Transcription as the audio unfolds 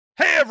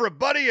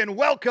everybody, and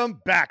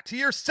welcome back to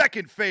your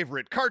second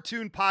favorite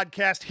cartoon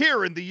podcast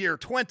here in the year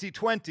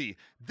 2020.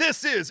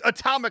 This is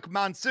Atomic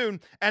Monsoon,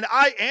 and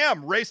I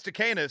am Ray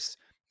Stakenas,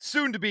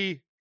 soon to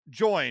be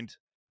joined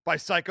by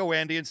Psycho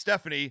Andy and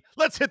Stephanie.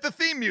 Let's hit the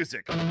theme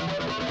music.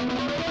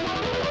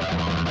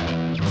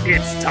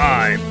 It's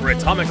time for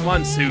Atomic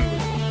Monsoon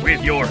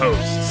with your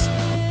hosts,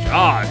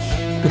 Josh.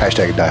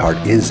 Hashtag Die Hard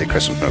is a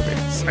Christmas movie.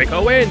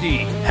 Psycho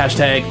Andy.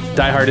 Hashtag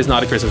Die Hard is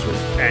not a Christmas movie.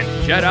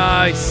 And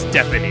Jedi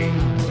Stephanie.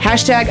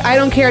 Hashtag I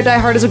don't care, Die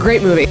Hard is a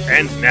great movie.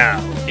 And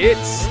now,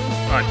 it's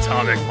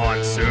Atomic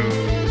Monsoon.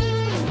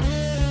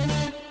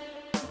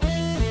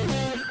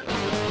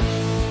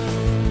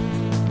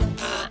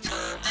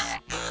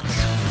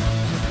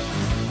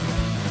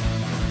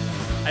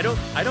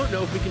 I don't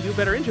know if we can do a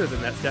better intro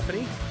than that,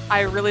 Stephanie.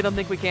 I really don't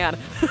think we can.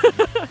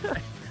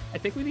 I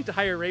think we need to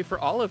hire Ray for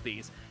all of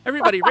these.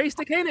 Everybody, Ray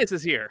Stakenas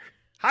is here.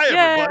 Hi,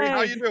 everybody. Yay!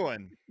 How you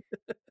doing?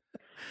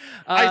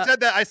 I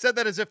said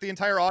that as if the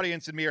entire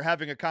audience and me are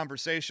having a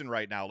conversation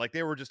right now. Like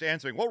they were just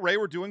answering, well, Ray,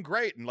 we're doing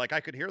great. And like I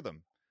could hear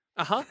them.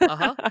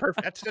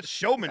 Perfect. That's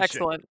showmanship.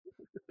 Excellent.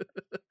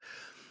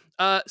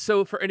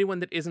 So for anyone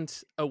that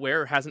isn't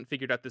aware or hasn't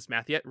figured out this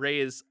math yet, Ray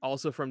is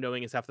also from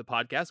Knowing Is Half the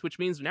Podcast, which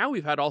means now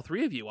we've had all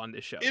three of you on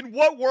this show. In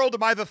what world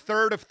am I the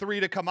third of three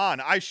to come on?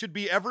 I should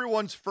be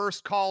everyone's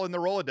first call in the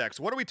Rolodex.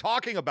 What are we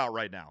talking about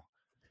right now?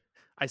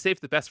 I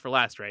saved the best for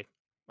last, Ray.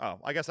 Oh,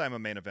 I guess I'm a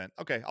main event.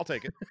 Okay, I'll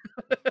take it.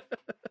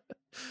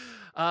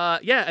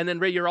 Yeah, and then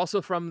Ray, you're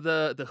also from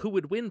the Who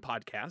Would Win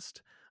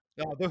podcast.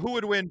 The Who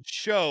Would Win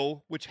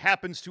show, which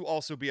happens to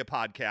also be a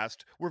podcast.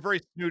 We're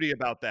very snooty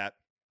about that.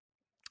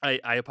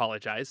 I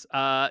apologize.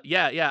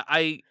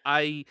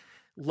 I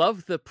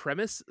love the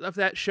premise of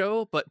that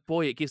show, but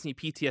boy, it gives me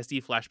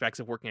PTSD flashbacks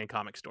of working in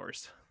comic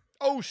stores.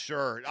 Oh,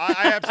 sure.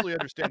 I absolutely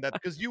understand that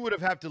because you would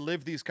have had to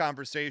live these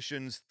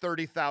conversations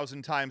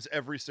 30,000 times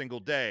every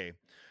single day.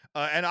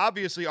 And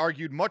obviously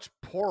argued much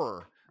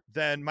poorer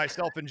than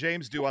myself and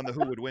James do on the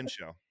Who Would Win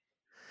show.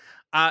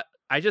 I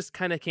just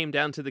kind of came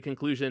down to the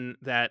conclusion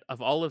that of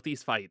all of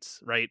these fights,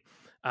 right?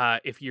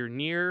 If you're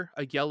near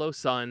a yellow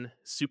sun,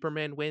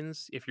 Superman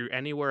wins. If you're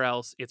anywhere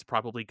else, it's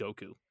probably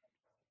Goku.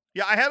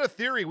 Yeah, I had a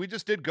theory. We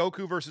just did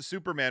Goku versus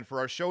Superman for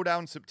our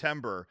Showdown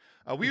September.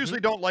 We usually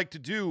don't like to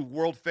do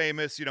world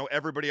famous,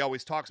 everybody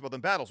always talks about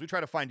them battles. We try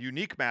to find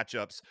unique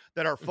matchups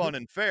that are fun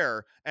and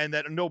fair and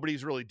that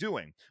nobody's really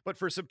doing. But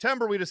for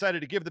September, we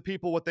decided to give the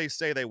people what they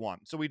say they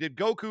want. So we did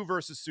Goku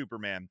versus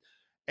Superman.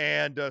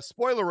 And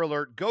spoiler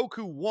alert,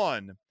 Goku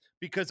won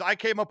because I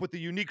came up with the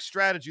unique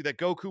strategy that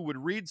Goku would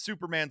read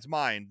Superman's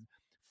mind,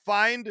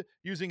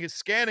 using his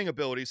scanning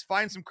abilities,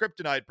 find some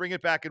kryptonite, bring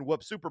it back and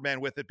whoop Superman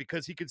with it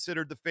because he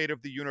considered the fate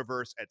of the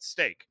universe at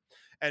stake.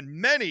 And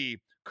many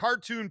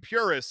cartoon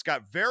purists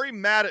got very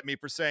mad at me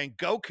for saying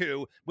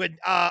Goku would,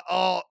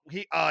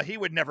 he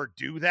would never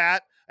do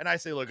that. And I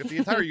say, look, if the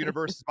entire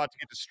universe is about to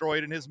get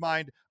destroyed in his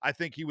mind, I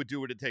think he would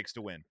do what it takes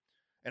to win.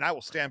 And I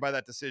will stand by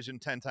that decision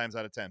 10 times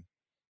out of 10.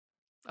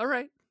 All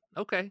right.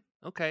 Okay.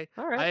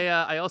 All right.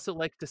 I also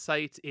like to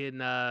cite in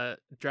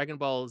Dragon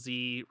Ball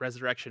Z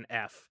Resurrection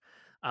F.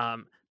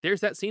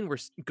 There's that scene where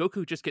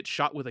Goku just gets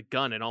shot with a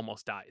gun and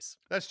almost dies.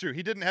 That's true.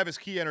 He didn't have his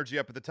ki energy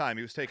up at the time.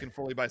 He was taken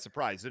fully by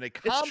surprise. In a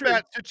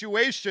combat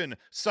situation,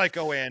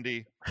 Psycho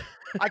Andy,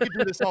 I could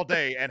do this all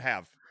day and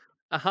have.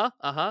 I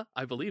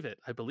believe it.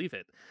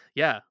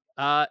 Yeah.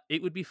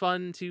 It would be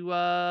fun to,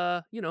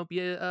 be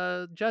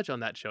a judge on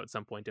that show at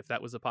some point if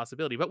that was a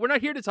possibility. But we're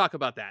not here to talk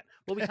about that.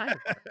 Well, we kind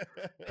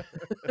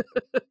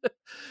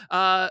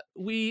of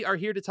we are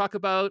here to talk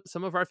about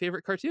some of our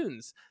favorite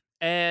cartoons.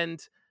 And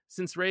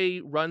since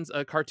Ray runs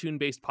a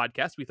cartoon-based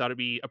podcast, we thought it'd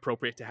be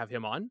appropriate to have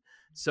him on.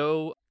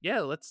 So,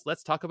 yeah, let's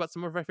talk about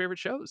some of our favorite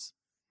shows.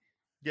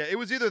 Yeah, it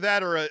was either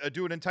that or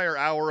do an entire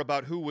hour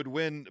about who would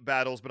win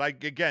battles. But I,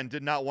 again,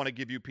 did not want to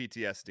give you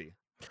PTSD.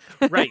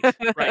 Right.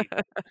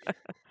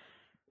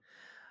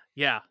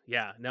 Yeah.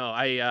 No,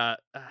 I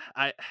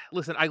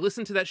listen. I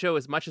listen to that show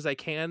as much as I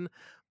can,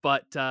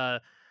 but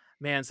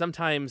man,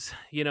 sometimes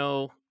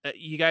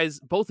you guys,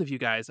 both of you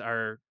guys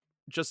are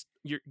just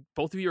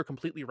both of you are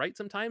completely right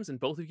sometimes, and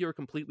both of you are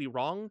completely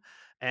wrong,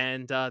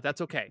 and that's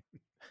okay.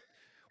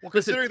 Well,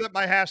 considering that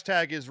my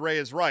hashtag is Ray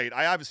is right,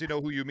 I obviously know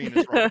who you mean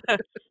is wrong.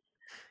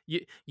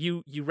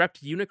 You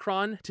repped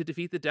Unicron to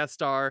defeat the Death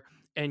Star,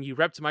 and you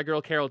repped my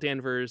girl Carol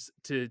Danvers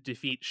to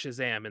defeat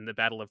Shazam in the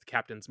Battle of the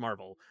Captains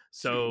Marvel.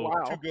 So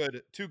wow.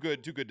 Two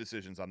good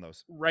decisions on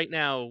those. Right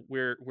now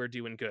we're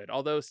doing good.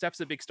 Although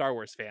Steph's a big Star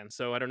Wars fan,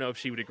 so I don't know if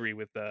she would agree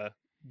with the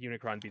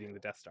Unicron beating the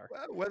Death Star.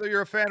 Well, whether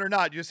you're a fan or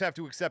not, you just have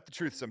to accept the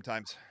truth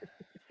sometimes.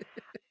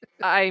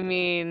 I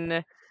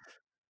mean,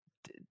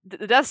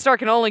 the Death Star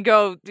can only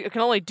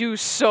do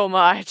so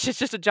much. It's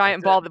just a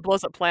giant ball that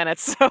blows up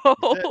planets.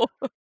 So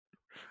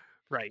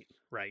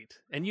Right.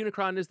 And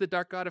Unicron is the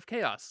dark god of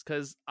chaos,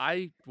 because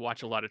I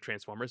watch a lot of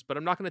Transformers, but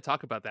I'm not going to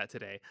talk about that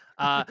today.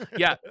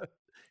 Yeah.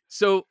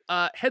 So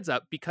heads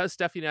up, because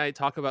Stephanie and I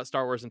talk about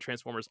Star Wars and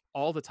Transformers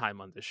all the time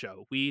on this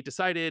show, we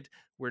decided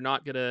we're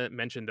not going to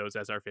mention those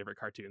as our favorite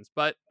cartoons.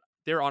 But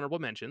they're honorable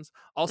mentions.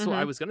 Also,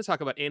 I Mhm. was going to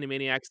talk about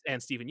Animaniacs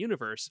and Steven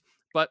Universe,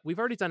 but we've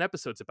already done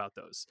episodes about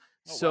those.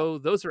 Oh, wow. So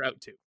those are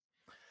out too.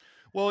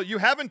 Well, you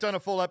haven't done a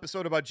full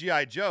episode about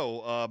G.I.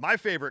 Joe, my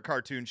favorite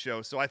cartoon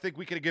show, so I think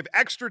we could give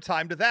extra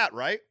time to that,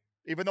 right?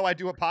 Even though I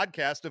do a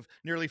podcast of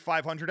nearly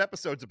 500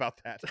 episodes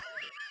about that.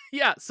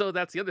 Yeah, so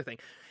that's the other thing.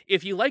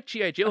 If you like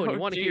G.I. Joe and Oh, you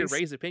want to hear geez.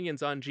 Ray's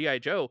opinions on G.I.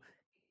 Joe,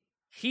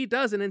 he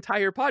does an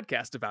entire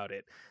podcast about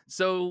it.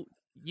 So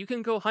you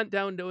can go hunt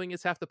down Knowing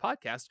Is Half the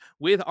Podcast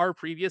with our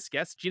previous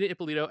guests, Gina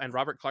Ippolito and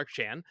Robert Clark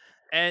Chan.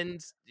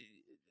 And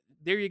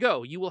there you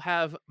go. You will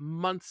have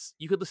months.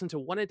 You could listen to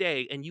one a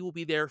day and you will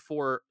be there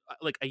for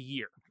like a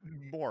year.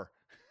 More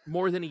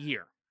Than a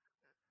year.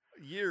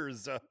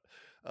 Years. It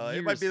might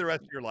Years. be the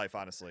rest of your life,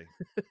 honestly.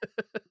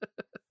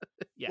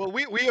 Yeah. Well,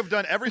 we have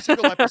done every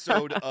single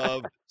episode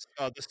of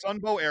the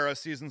Sunbow era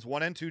seasons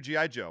 1 and 2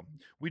 G.I. Joe.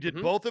 We did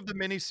both of the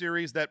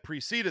miniseries that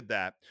preceded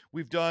that.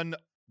 We've done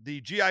the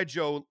G.I.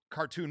 Joe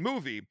cartoon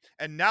movie,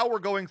 and now we're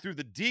going through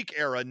the Deke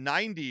era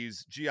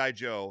 90s G.I.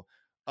 Joe,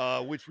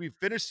 which we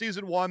finished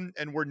season 1,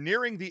 and we're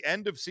nearing the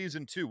end of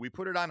season 2. We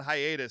put it on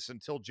hiatus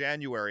until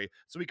January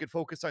so we could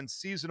focus on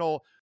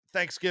seasonal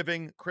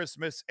Thanksgiving,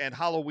 Christmas, and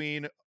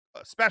Halloween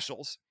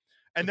specials.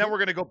 And then we're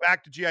going to go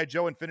back to G.I.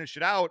 Joe and finish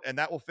it out. And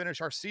that will finish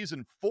our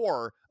season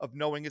 4 of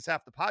Knowing Is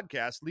Half the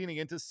Podcast, leaning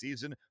into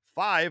season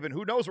 5. And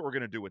who knows what we're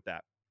going to do with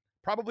that?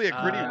 Probably a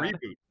gritty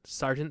reboot.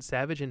 Sergeant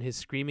Savage and his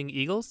Screaming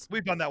Eagles?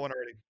 We've done that one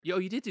already. Yo,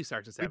 you did do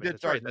Sergeant Savage. We did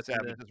That's Sergeant right.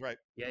 Savage. That's right.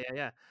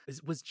 Yeah.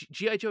 Was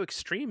G.I. Joe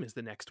Extreme is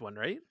the next one,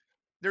 right?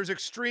 There's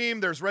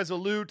Extreme, there's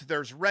Resolute,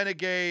 there's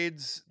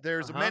Renegades,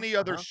 there's many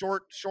other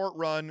short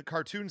run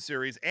cartoon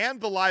series and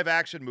the live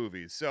action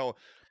movies. So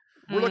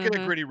we're looking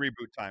at gritty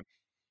reboot time.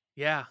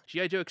 Yeah,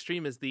 G.I. Joe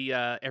Extreme is the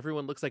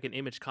everyone looks like an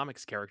Image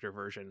Comics character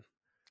version.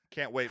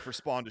 Can't wait for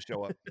Spawn to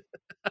show up.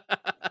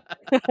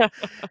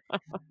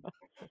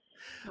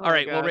 All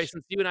right, well, Ray,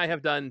 since you and I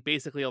have done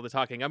basically all the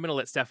talking, I'm going to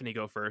let Stephanie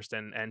go first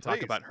and talk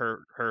Please. about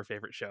her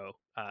favorite show.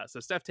 So,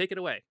 Steph, take it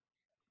away.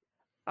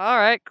 All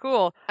right,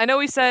 cool. I know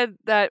we said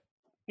that,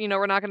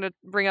 we're not going to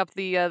bring up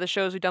the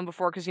shows we've done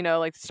before because,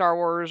 like Star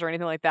Wars or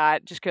anything like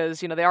that, just because,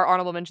 they are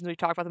honorable mentions. We've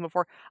talked about them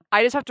before.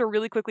 I just have to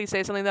really quickly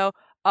say something, though.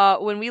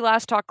 When we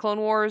last talked Clone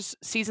Wars,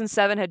 Season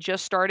 7 had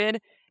just started,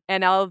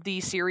 and now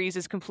the series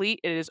is complete.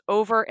 It is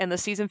over, and the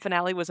season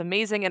finale was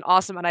amazing and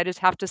awesome, and I just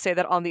have to say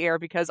that on the air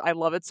because I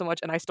love it so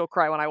much, and I still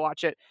cry when I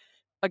watch it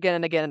again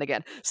and again and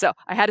again. So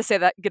I had to say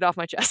that, get off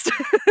my chest.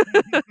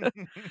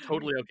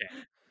 Totally okay.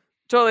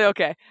 Totally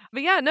okay.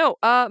 But yeah, no,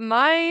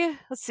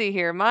 let's see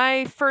here.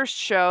 My first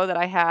show that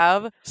I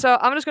have. So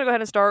I'm just going to go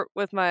ahead and start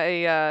with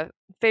my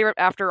favorite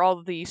after all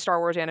of the Star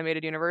Wars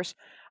animated universe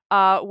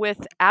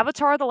with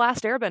Avatar: The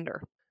Last Airbender.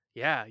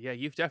 Yeah,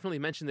 you've definitely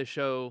mentioned this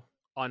show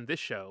on this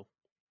show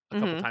a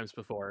couple times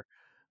before.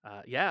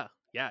 Yeah,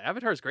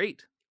 Avatar's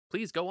great.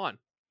 Please go on.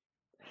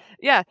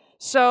 Yeah,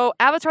 so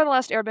Avatar: The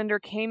Last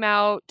Airbender came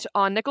out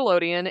on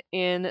Nickelodeon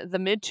in the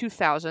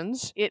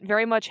mid-2000s. It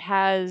very much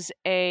has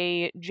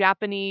a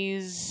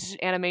Japanese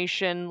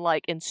animation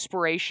like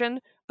inspiration,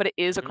 but it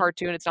is a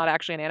cartoon. It's not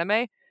actually an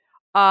anime.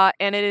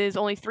 And it is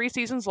only 3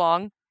 seasons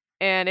long,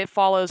 and it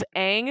follows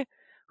Aang,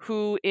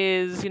 who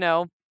is,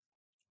 for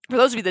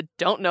those of you that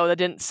don't know, that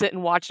didn't sit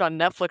and watch it on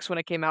Netflix when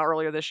it came out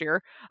earlier this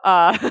year,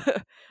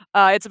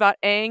 it's about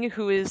Aang,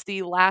 who is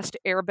the last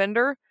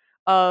airbender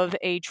of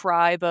a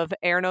tribe of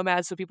air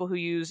nomads, so people who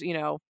use,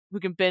 who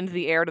can bend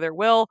the air to their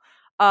will.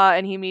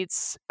 And he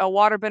meets a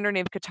waterbender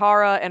named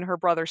Katara and her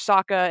brother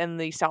Sokka in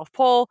the South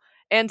Pole,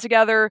 and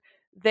together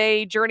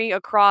they journey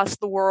across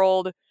the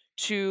world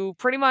to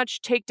pretty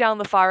much take down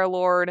the Fire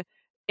Lord,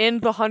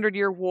 end the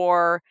 100-Year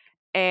War,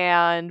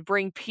 and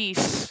bring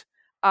peace.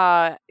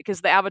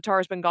 Because the Avatar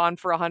has been gone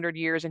for 100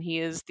 years, and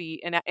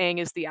Aang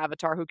is the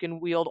Avatar who can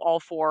wield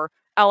all 4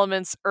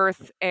 elements: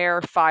 earth,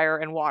 air, fire,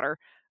 and water.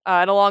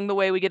 And along the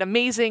way, we get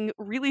amazing,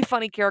 really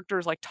funny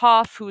characters like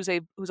Toph, who's a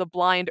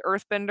blind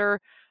earthbender.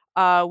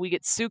 We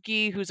get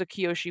Suki, who's a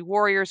Kyoshi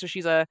warrior, so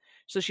she's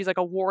like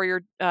a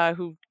warrior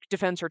who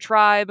defends her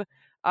tribe.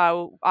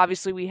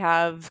 Obviously, we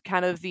have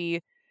kind of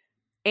the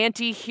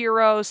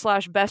anti-hero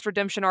 / best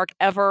redemption arc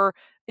ever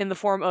in the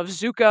form of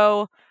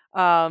Zuko.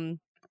 And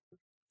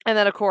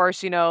then, of course,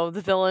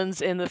 the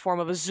villains in the form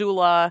of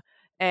Azula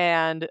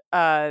and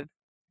Fire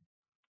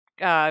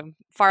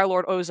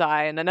Lord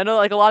Ozai. And I know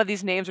like a lot of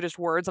these names are just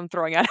words I'm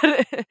throwing at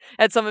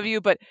at some of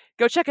you, but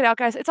go check it out,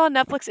 guys. It's on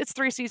Netflix. It's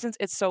 3 seasons.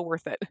 It's so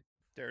worth it.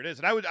 There it is.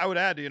 And I would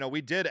add,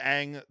 we did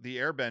Aang the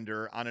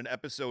Airbender on an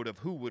episode of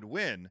Who Would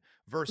Win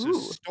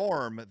versus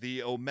Storm,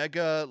 the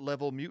Omega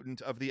level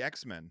mutant of the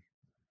X-Men.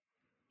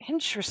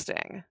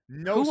 Interesting.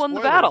 No Who won the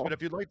spoilers, battle? but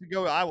if you'd like to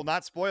go, I will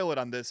not spoil it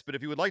on this, but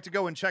if you would like to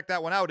go and check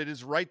that one out, it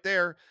is right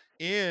there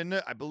in,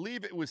 I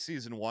believe it was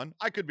season 1.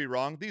 I could be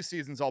wrong. These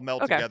seasons all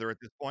meld together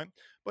at this point,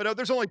 but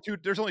there's only two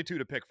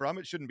to pick from.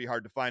 It shouldn't be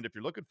hard to find if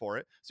you're looking for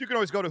it. So you can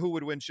always go to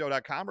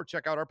whowouldwinshow.com or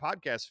check out our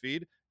podcast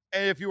feed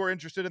if you are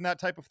interested in that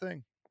type of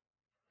thing.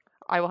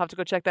 I will have to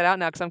go check that out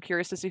now because I'm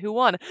curious to see who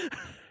won.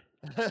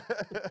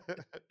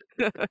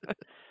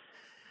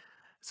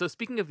 So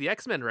speaking of the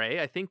X-Men,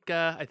 Ray, I think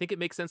it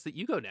makes sense that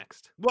you go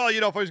next. Well,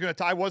 if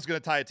I was gonna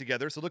tie it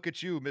together. So look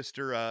at you,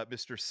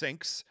 Mr.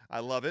 Sinks. I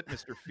love it,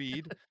 Mr.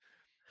 Feed,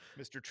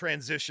 Mr.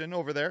 Transition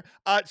over there.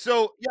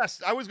 So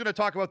yes, I was gonna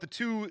talk about the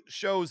two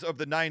shows of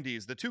the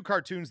 '90s, the two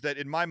cartoons that,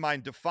 in my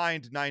mind,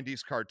 defined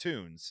 '90s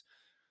cartoons.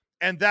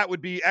 And that would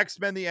be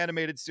X-Men the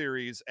animated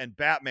series and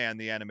Batman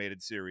the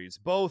animated series.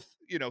 Both,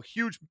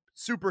 huge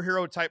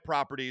superhero type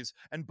properties,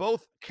 and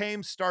both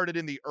started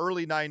in the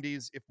early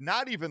 '90s, if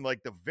not even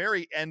like the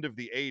very end of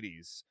the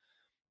 '80s,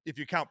 if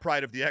you count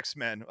Pride of the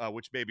X-Men,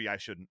 which maybe I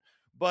shouldn't.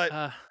 But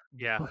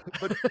Yeah.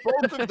 but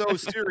both of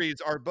those series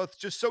are both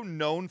just so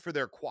known for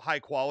their high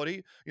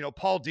quality.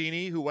 Paul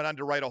Dini, who went on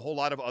to write a whole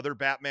lot of other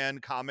Batman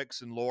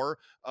comics and lore,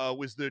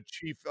 was the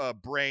chief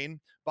brain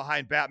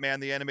behind Batman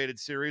the animated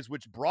series,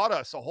 which brought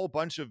us a whole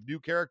bunch of new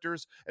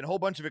characters and a whole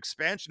bunch of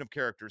expansion of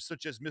characters,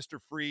 such as Mr.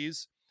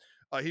 Freeze.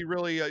 He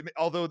really,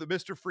 although the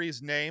Mr.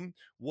 Freeze name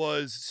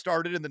was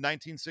started in the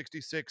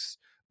 1966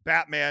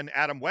 Batman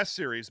Adam West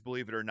series,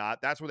 believe it or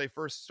not, that's where they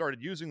first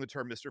started using the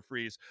term Mr.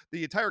 Freeze.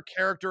 The entire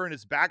character and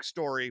his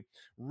backstory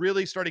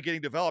really started getting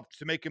developed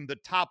to make him the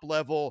top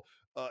level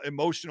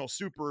emotional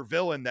super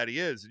villain that he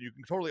is. And you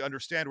can totally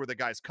understand where the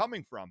guy's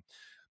coming from.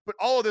 But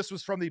all of this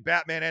was from the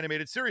Batman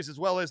animated series, as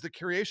well as the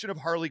creation of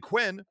Harley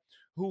Quinn,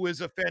 who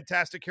is a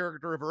fantastic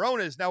character of her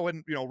own, is now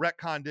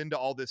retconned into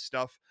all this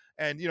stuff.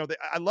 And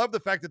I love the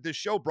fact that this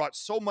show brought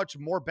so much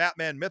more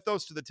Batman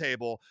mythos to the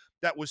table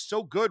that was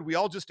so good. We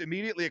all just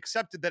immediately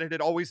accepted that it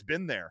had always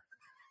been there,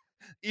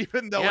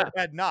 even though it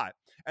had not.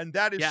 And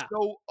that is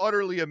so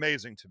utterly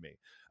amazing to me.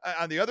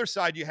 On the other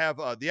side, you have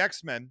the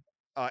X-Men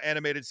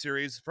animated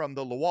series from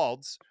the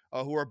Lewalds,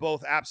 who are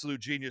both absolute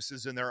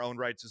geniuses in their own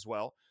rights as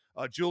well.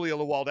 Julia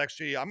Lewald,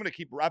 actually, I'm going to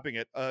keep wrapping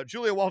it.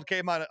 Julia Lewald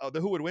came on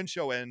the Who Would Win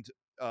show and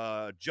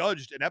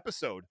judged an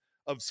episode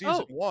of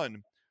season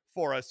 1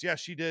 for us. Yeah,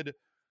 she did.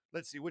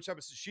 Let's see which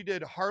episode she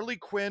did. Harley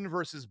Quinn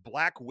versus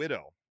Black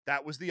Widow.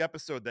 That was the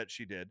episode that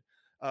she did.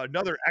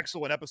 Another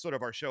excellent episode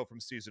of our show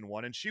from season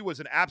 1, and she was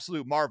an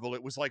absolute marvel.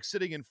 It was like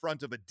sitting in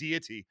front of a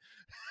deity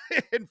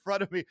in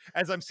front of me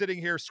as I'm sitting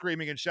here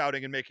screaming and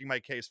shouting and making my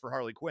case for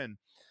Harley Quinn.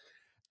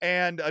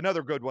 And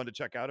another good one to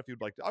check out if you'd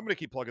like to. I'm going to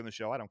keep plugging the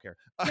show. I don't care.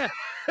 Yeah.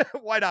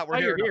 Why not?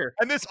 We're here.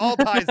 And this all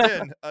ties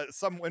in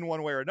in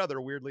one way or another,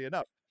 weirdly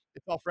enough.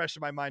 It's all fresh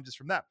in my mind just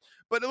from that.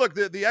 But look,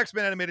 the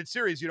X-Men animated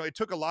series, it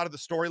took a lot of the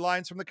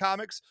storylines from the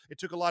comics. It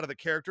took a lot of the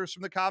characters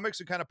from the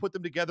comics and kind of put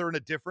them together in a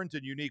different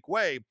and unique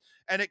way.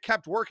 And it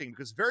kept working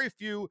because very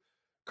few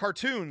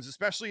cartoons,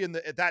 especially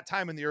at that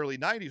time in the early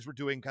 90s, were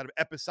doing kind of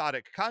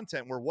episodic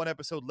content where one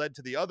episode led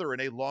to the other in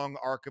a long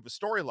arc of a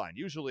storyline.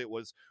 Usually it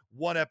was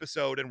one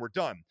episode and we're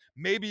done.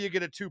 Maybe you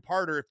get a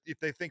two-parter if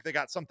they think they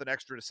got something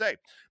extra to say.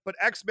 But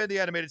X-Men the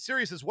animated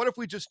series is, what if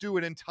we just do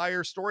an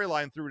entire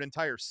storyline through an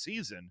entire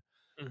season?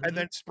 And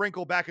then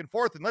sprinkle back and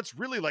forth, and let's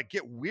really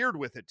get weird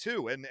with it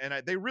too. And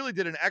they really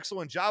did an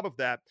excellent job of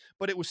that,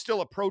 but it was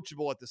still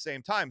approachable at the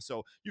same time.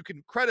 So you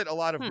can credit a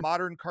lot of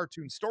modern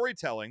cartoon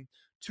storytelling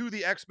to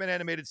the X-Men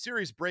animated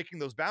series breaking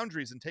those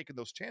boundaries and taking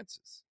those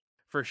chances.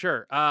 For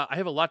sure. I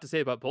have a lot to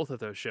say about both of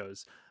those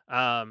shows.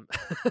 X-Men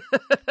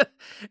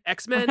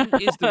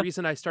is the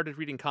reason I started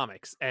reading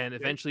comics and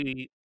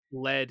eventually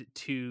led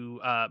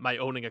to my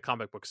owning a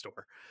comic book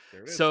store.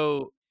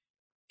 So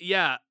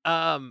yeah,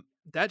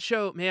 that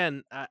show,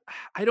 man,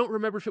 I don't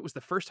remember if it was the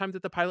first time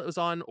that the pilot was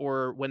on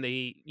or when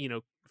they,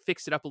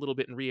 fixed it up a little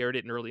bit and re-aired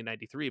it in early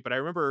 '93. But I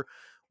remember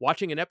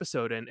watching an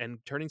episode and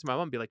turning to my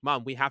mom and be like,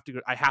 "Mom, I have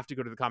to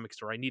go to the comic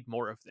store. I need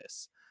more of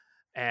this."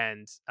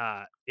 And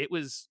it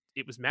was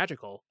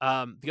magical.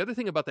 The other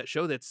thing about that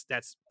show that's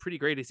pretty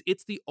great is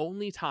it's the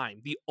only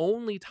time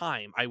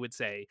I would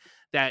say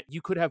that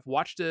you could have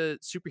watched a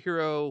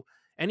superhero,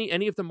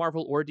 any of the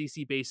Marvel or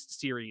DC based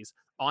series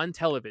on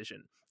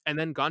television and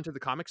then gone to the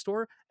comic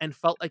store and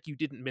felt like you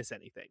didn't miss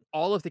anything.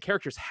 All of the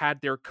characters had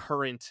their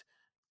current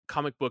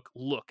comic book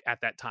look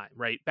at that time,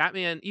 right?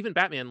 Batman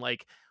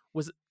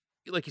was,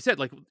 like you said,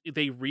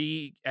 they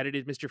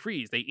re-edited Mr.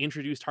 Freeze, they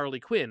introduced Harley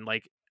Quinn,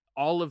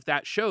 all of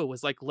that show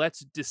was let's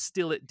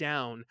distill it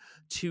down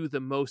to the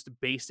most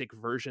basic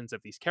versions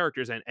of these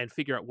characters and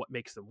figure out what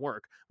makes them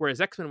work. Whereas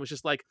X-Men was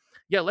just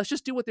let's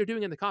just do what they're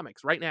doing in the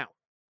comics right now.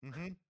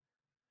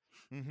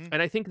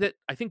 And I think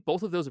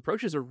both of those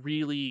approaches are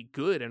really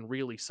good and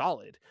really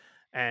solid.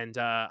 And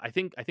I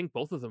think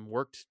both of them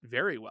worked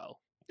very well.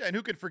 Yeah, and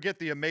who could forget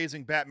the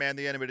amazing Batman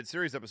the Animated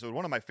Series episode,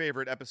 one of my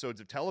favorite episodes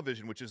of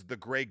television, which is the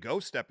Gray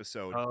Ghost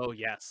episode. Oh,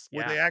 yes.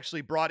 Where they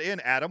actually brought in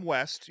Adam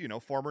West,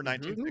 former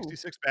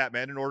 1966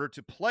 Batman, in order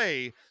to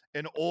play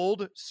an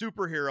old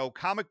superhero,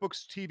 comic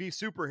books TV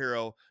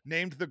superhero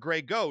named the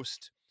Gray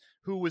Ghost,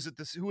 who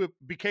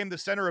became the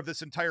center of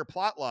this entire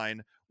plot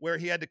line where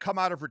he had to come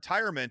out of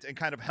retirement and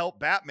kind of help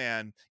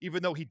Batman,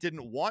 even though he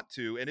didn't want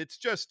to. And it's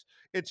just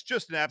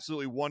an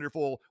absolutely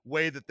wonderful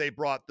way that they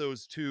brought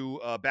those two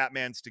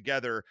Batmans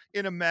together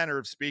in a manner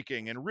of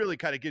speaking, and really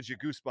kind of gives you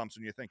goosebumps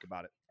when you think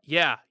about it.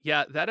 Yeah,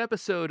 that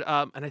episode,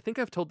 and I think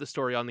I've told this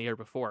story on the air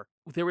before.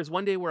 There was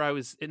one day where I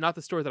was, not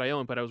the store that I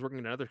own, but I was working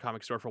in another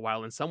comic store for a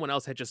while, and someone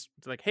else had just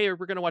like, hey,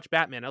 we're going to watch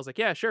Batman. I was like,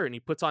 yeah, sure. And he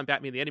puts on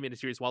Batman the Animated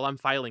Series while I'm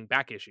filing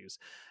back issues.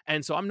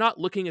 And so I'm not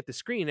looking at the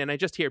screen, and I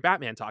just hear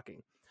Batman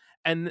talking.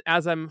 And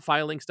as I'm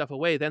filing stuff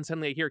away, then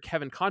suddenly I hear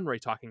Kevin Conroy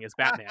talking as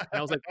Batman. And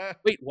I was like,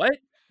 wait, what?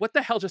 What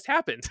the hell just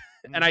happened?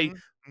 And I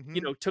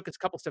took a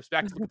couple steps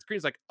back to look at the screen.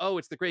 It's like, oh,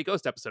 it's the Grey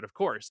Ghost episode, of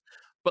course.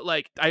 But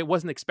like, I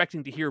wasn't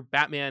expecting to hear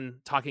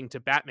Batman talking to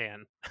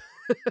Batman.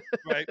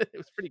 Right. It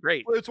was pretty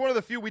great. Well, it's one of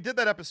the few. We did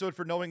that episode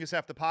for Knowing Is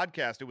Half the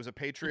Podcast. It was a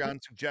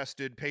Patreon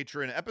suggested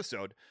patron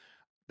episode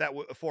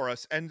for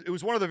us, and it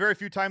was one of the very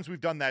few times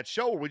we've done that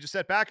show where we just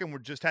sat back and we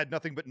just had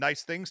nothing but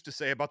nice things to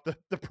say about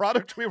the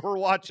product we were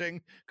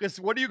watching. Because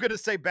what are you going to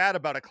say bad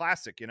about a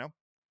classic, you know?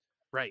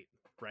 Right.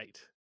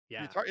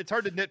 Yeah. It's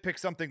hard to nitpick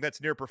something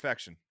that's near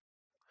perfection.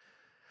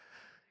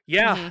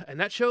 Yeah, and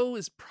that show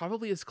is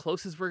probably as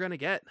close as we're gonna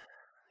get.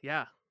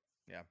 Yeah.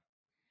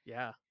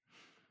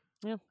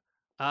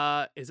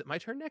 Is it my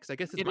turn next? I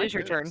guess It my is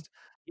your turn. next.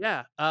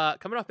 Yeah.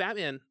 Coming off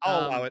Batman.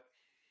 I'll allow it.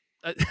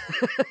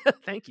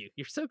 Thank you.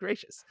 You're so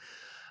gracious.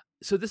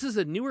 So this is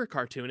a newer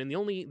cartoon, and the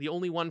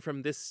only one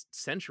from this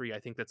century, I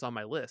think, that's on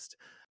my list.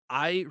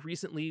 I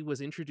recently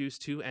was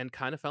introduced to and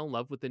kind of fell in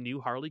love with the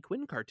new Harley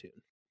Quinn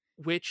cartoon,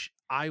 which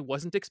I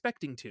wasn't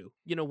expecting to.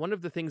 You know, one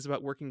of the things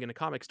about working in a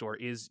comic store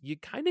is you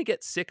kind of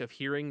get sick of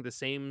hearing the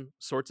same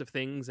sorts of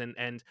things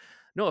and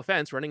no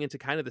offense, running into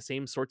kind of the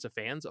same sorts of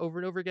fans over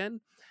and over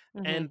again.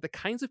 And the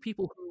kinds of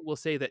people who will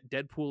say that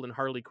Deadpool and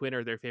Harley Quinn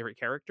are their favorite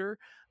character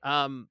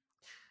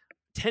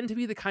tend to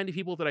be the kind of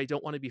people that I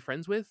don't want to be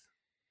friends with,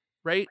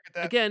 right?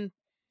 Again,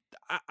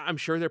 I'm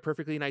sure they're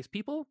perfectly nice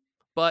people,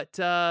 but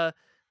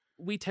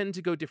we tend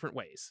to go different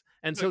ways.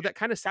 And so that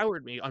kind of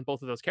soured me on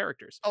both of those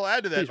characters. I'll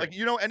add to that. Please, like,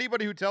 you know,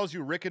 anybody who tells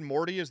you Rick and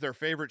Morty is their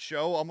favorite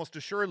show almost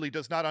assuredly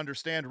does not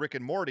understand Rick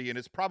and Morty, and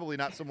is probably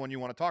not someone you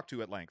want to talk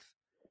to at length.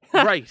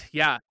 Right.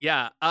 Yeah.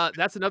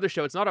 That's another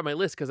show. It's not on my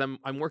list because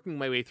I'm working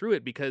my way through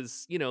it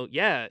because,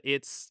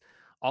 it's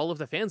all of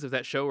the fans of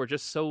that show are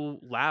just so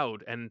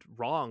loud and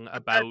wrong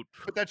about.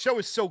 But that show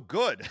is so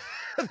good.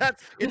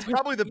 It's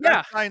probably the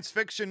best science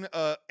fiction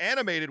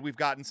animated we've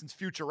gotten since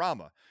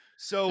Futurama.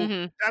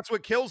 So that's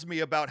what kills me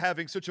about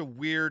having such a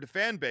weird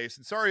fan base.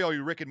 And sorry, all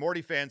you Rick and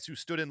Morty fans who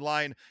stood in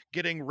line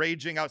getting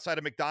raging outside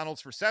of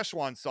McDonald's for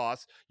Szechuan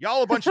sauce.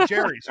 Y'all a bunch of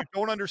Jerrys who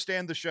don't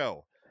understand the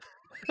show.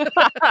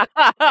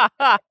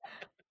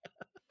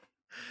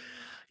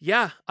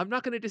 Yeah, I'm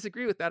not going to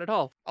disagree with that at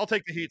all. I'll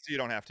take the heat so you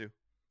don't have to.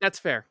 That's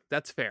fair.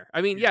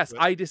 I mean, yes,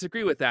 I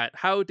disagree with that.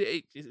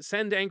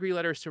 Send angry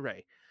letters to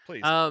Ray.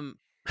 Please. I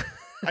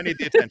need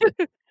the attention.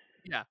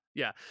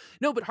 Yeah.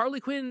 No, but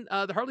Harley Quinn,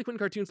 the Harley Quinn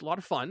cartoon's a lot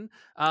of fun.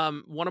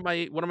 One of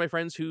my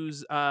friends who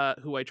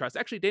I trust,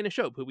 actually Dana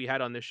Shope, who we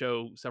had on this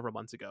show several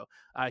months ago,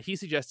 he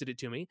suggested it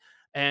to me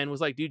and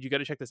was like, dude, you got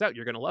to check this out.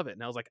 You're going to love it.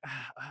 And I was like,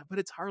 but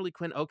it's Harley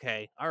Quinn.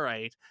 Okay. All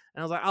right.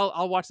 And I was like,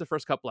 I'll watch the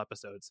first couple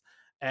episodes.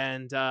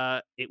 And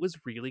it was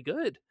really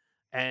good.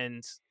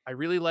 And I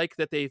really like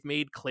that they've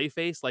made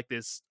Clayface like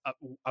this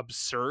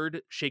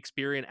absurd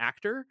Shakespearean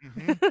actor.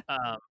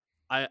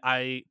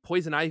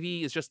 Poison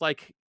Ivy is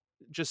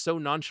just so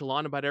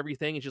nonchalant about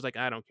everything, and she's like,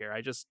 I don't care,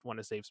 I just want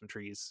to save some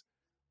trees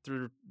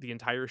through the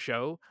entire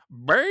show.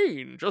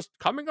 Bane just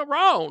coming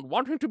around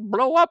wanting to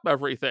blow up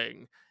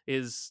everything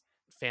is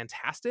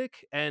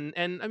fantastic. And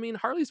I mean,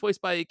 Harley's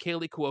voiced by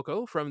Kaylee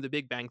Cuoco from The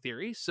Big Bang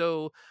Theory,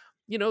 so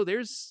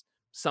there's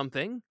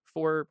something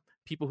for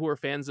people who are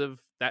fans of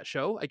that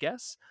show, I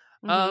guess.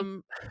 I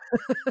don't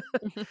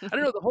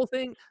know, the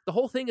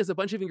whole thing is a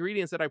bunch of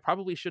ingredients that I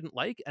probably shouldn't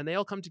like, and they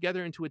all come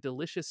together into a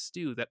delicious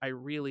stew that I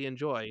really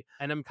enjoy.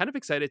 And I'm kind of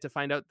excited to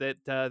find out that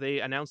they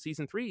announced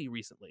season 3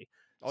 recently.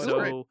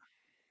 Great.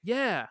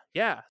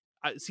 Yeah.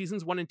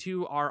 Seasons 1 and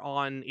 2 are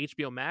on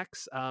HBO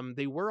Max.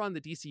 They were on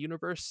the DC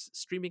Universe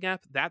streaming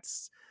app.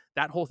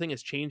 That whole thing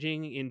is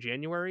changing in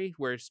January,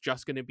 where it's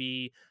just going to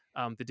be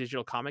the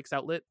digital comics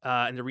outlet,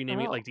 and they're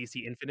renaming it like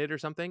DC Infinite or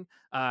something.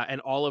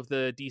 And all of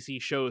the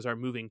DC shows are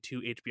moving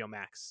to HBO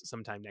Max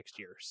sometime next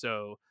year.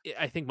 So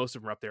I think most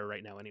of them are up there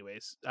right now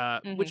anyways,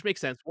 which makes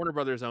sense. Warner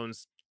Brothers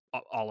owns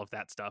all of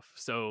that stuff.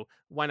 So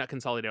why not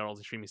consolidate all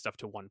the streaming stuff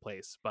to one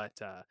place? But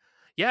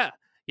yeah,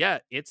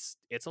 it's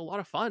a lot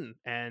of fun.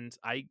 And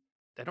I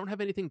don't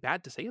have anything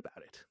bad to say about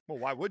it. Well,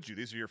 why would you?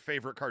 These are your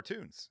favorite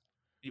cartoons.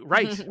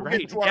 Right. We'll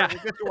get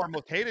to our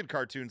most hated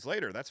cartoons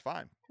later. That's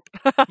fine.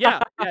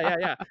 Yeah.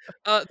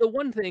 The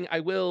one thing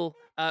I will,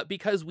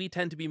 because we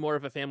tend to be more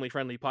of a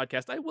family-friendly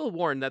podcast, I will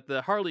warn that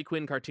the Harley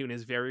Quinn cartoon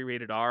is very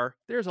rated R.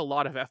 There's a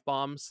lot of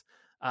F-bombs.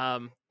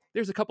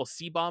 There's a couple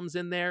C-bombs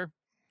in there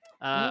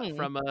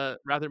from a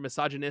rather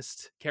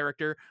misogynist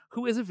character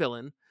who is a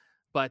villain.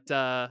 But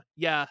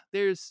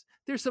there's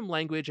some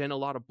language and a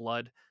lot of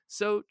blood.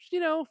 So,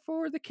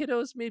 for the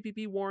kiddos, maybe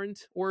be warned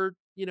or,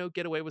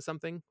 get away with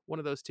something. One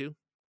of those two.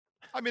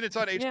 I mean, it's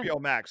on Yeah. HBO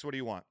Max. What do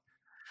you want?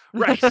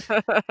 Right.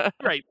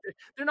 Right.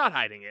 They're not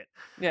hiding it.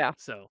 Yeah.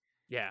 So,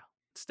 yeah.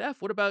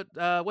 Steph, what about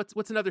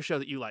what's another show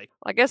that you like?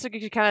 I guess we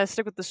could kind of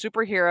stick with the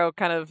superhero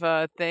kind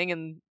of thing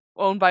and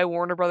owned by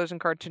Warner Brothers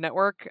and Cartoon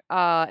Network.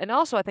 And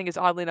also, I think is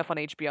oddly enough on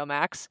HBO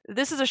Max.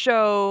 This is a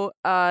show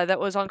that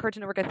was on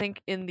Cartoon Network, I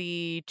think, in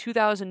the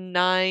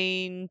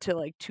 2009 to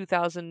like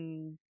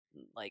 2000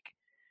 like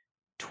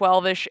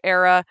 12-ish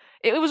era.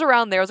 It was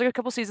around there. It was like a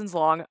couple seasons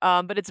long.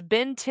 But it's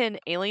Ben 10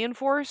 Alien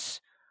Force,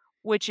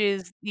 which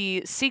is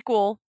the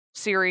sequel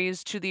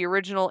series to the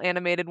original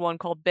animated one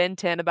called Ben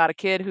 10, about a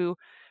kid who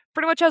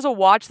pretty much has a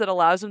watch that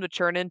allows him to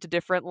turn into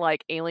different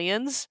like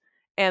aliens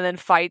and then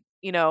fight,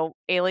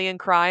 alien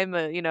crime,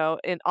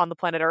 on the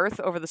planet Earth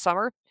over the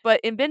summer.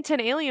 But in Ben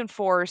 10 Alien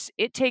Force,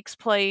 it takes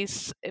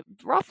place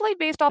roughly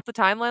based off the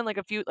timeline,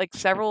 like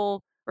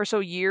several or so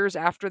years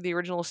after the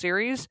original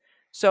series.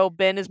 So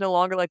Ben is no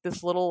longer like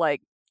this little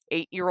like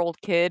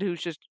 8-year-old kid who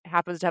just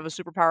happens to have a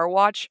superpower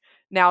watch.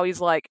 Now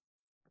he's like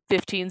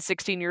 15,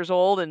 16 years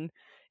old and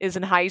is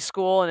in high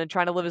school and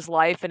trying to live his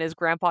life, and his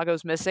grandpa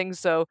goes missing.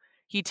 So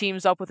he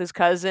teams up with his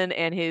cousin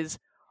and his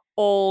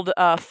old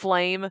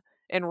flame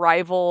and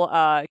rival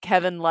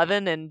Kevin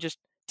Levin, and just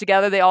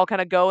together they all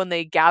kind of go and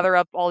they gather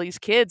up all these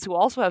kids who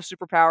also have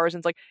superpowers, and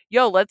it's like,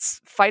 yo,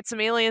 let's fight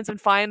some aliens and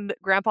find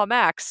Grandpa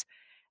Max.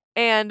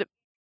 And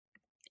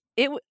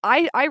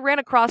I ran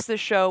across this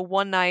show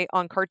one night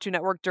on Cartoon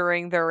Network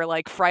during their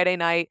like Friday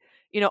night,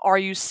 are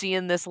you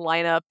seeing this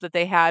lineup that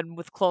they had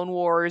with Clone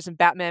Wars and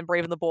Batman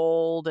Brave and the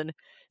Bold and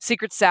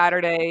Secret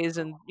Saturdays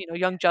and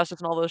Young Justice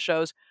and all those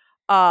shows.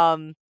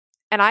 And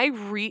I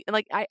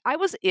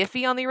was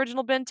iffy on the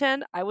original Ben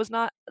 10. I was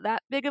not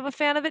that big of a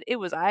fan of it. It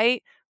was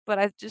but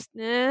I just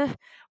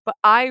but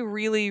I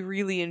really,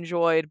 really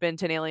enjoyed Ben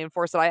 10 Alien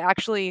Force. That I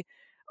actually,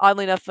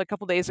 oddly enough, a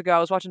couple days ago I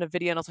was watching a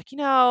video and I was like,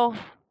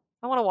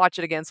 I want to watch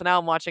it again. So now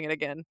I'm watching it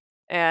again.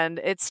 And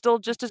it's still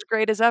just as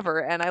great as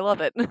ever, and I love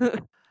it.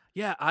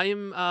 Yeah,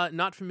 I'm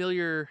not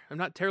familiar. I'm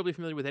not terribly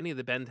familiar with any of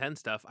the Ben 10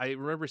 stuff. I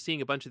remember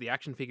seeing a bunch of the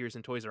action figures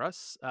in Toys R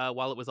Us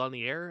while it was on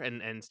the air,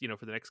 and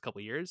for the next couple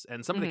of years.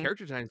 And some of the Mhm.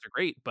 character designs are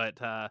great,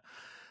 but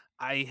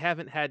I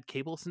haven't had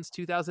cable since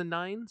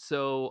 2009,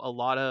 so a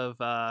lot of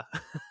a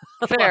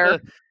lot Fair.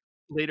 of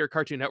later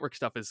Cartoon Network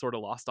stuff is sort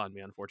of lost on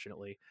me,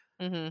 unfortunately.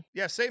 Mhm.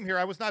 Yeah, same here.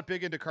 I was not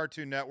big into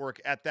Cartoon Network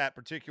at that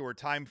particular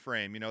time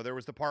frame. There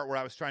was the part where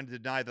I was trying to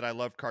deny that I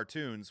loved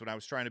cartoons when I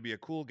was trying to be a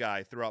cool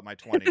guy throughout my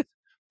 20s.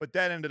 But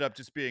that ended up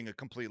just being a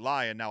complete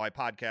lie, and now I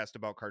podcast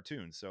about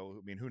cartoons. So,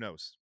 I mean, who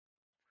knows?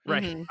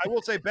 Right. Mhm. I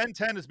will say Ben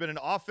 10 has been an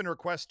often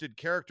requested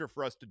character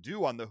for us to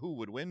do on the Who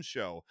Would Win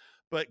show.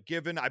 But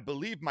given, I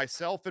believe,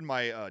 myself and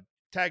my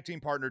tag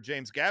team partner,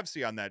 James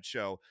Gavsey, on that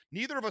show,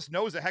 neither of us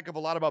knows a heck of a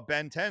lot about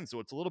Ben 10. So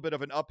it's a little bit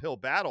of an uphill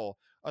battle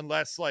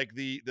unless like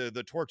the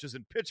torches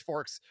and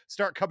pitchforks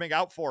start coming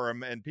out for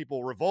him and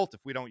people revolt if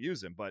we don't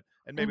use him.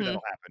 And maybe Mhm.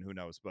 that'll happen. Who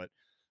knows? But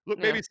look,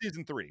 Yeah. maybe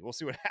season 3. We'll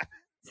see what happens.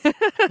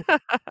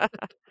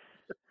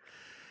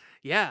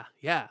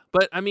 Yeah.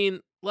 But I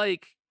mean,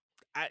 like,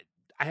 I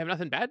have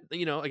nothing bad,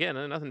 again,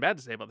 nothing bad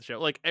to say about the show.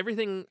 Like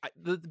everything,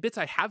 the bits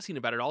I have seen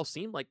about it all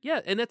seem like, yeah,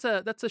 and that's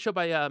a show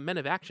by Men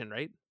of Action,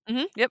 right?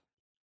 Yep.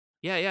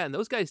 Yeah, and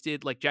those guys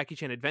did like Jackie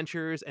Chan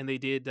Adventures, and they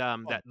did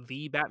Oh, that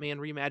the Batman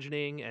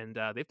reimagining, and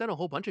they've done a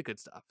whole bunch of good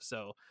stuff.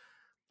 So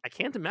I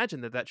can't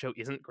imagine that show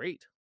isn't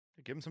great.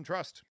 give him some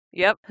trust.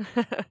 Yep. All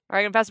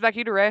right, gonna pass it back to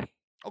you to Ray.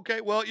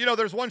 Okay, well,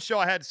 there's one show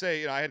I had to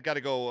say, I had got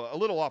to go a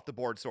little off the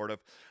board, sort of.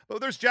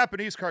 But there's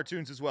Japanese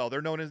cartoons as well.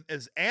 They're known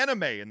as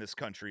anime in this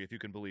country, if you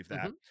can believe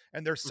that. Mhm.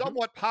 And they're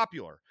somewhat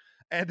popular.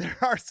 And there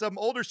are some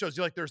older shows,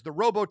 there's the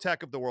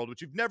Robotech of the world,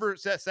 which you've never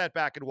sat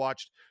back and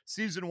watched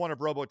season 1 of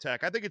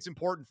Robotech. I think it's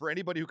important for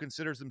anybody who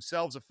considers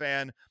themselves a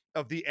fan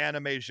of the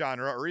anime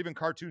genre or even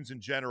cartoons in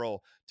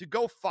general to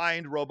go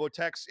find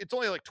Robotech. It's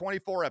only like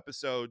 24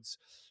 episodes,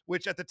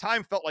 which at the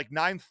time felt like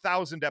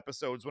 9,000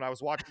 episodes when I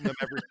was watching them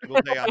every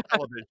single day on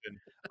television.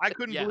 I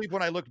couldn't Yeah. believe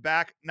when I looked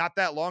back not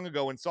that long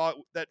ago and saw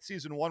that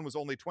season 1 was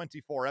only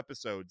 24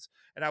 episodes.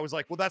 And I was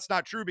like, well, that's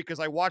not true because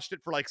I watched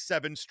it for like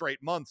 7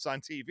 straight months on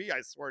TV.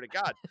 I swear to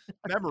God,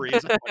 memory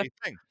is a funny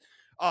thing.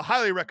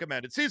 Highly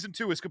recommended. Season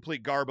 2 is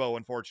complete garbo,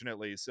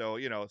 unfortunately. So,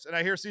 and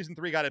I hear season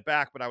 3 got it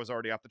back, but I was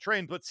already off the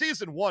train. But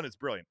season 1 is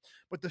brilliant.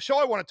 But the show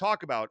I want to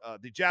talk about,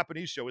 the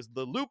Japanese show, is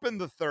the Lupin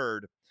the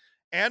Third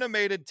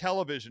animated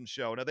television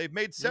show. Now, they've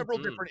made several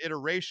different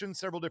iterations,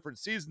 several different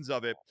seasons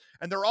of it,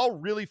 and they're all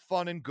really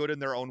fun and good in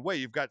their own way.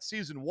 You've got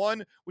season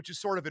 1, which is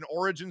sort of an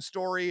origin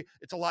story.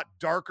 It's a lot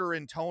darker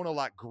in tone, a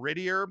lot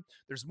grittier.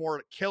 There's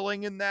more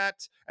killing in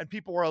that, and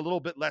people are a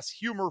little bit less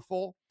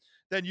humorful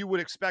than you would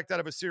expect out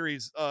of a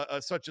series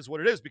such as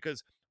what it is,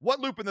 because what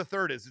Lupin the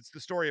Third is, it's the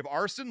story of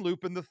Arsène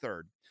Lupin the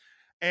Third.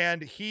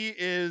 And he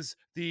is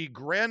the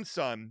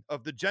grandson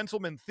of the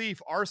gentleman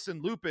thief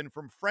Arsène Lupin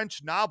from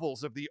French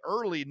novels of the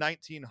early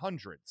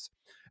 1900s.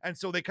 And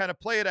so they kind of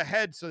play it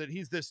ahead so that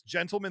he's this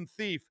gentleman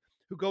thief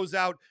who goes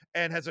out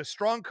and has a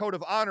strong code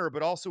of honor,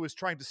 but also is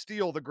trying to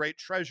steal the great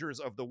treasures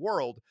of the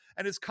world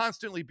and is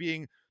constantly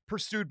being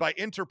pursued by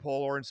Interpol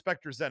or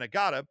Inspector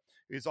Zenigata,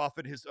 is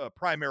often his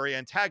primary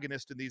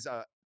antagonist in these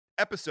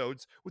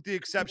episodes, with the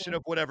exception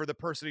of whatever the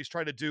person he's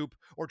trying to dupe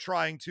or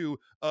trying to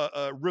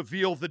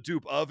reveal the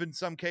dupe of in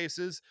some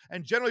cases,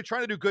 and generally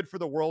trying to do good for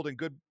the world and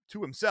good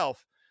to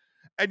himself,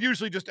 and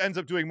usually just ends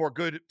up doing more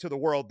good to the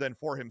world than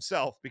for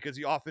himself because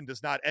he often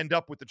does not end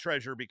up with the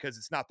treasure because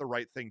it's not the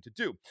right thing to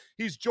do.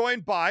 He's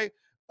joined by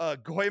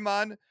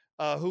Goemon,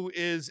 who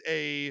is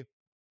a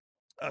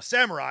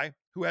samurai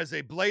who has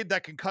a blade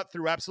that can cut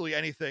through absolutely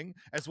anything,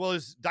 as well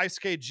as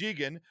Daisuke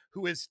Jigen,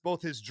 who is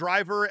both his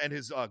driver and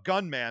his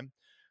gunman,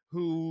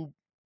 who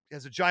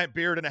has a giant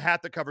beard and a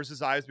hat that covers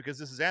his eyes because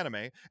this is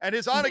anime, and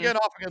his on-again,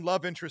 off-again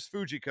love interest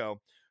Fujiko,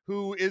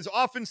 who is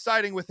often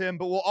siding with him,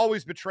 but will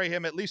always betray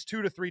him at least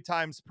 2 to 3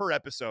 times per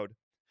episode.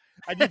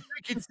 And you'd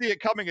think he'd see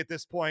it coming at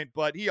this point,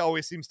 but he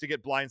always seems to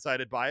get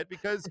blindsided by it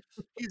because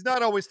he's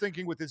not always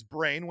thinking with his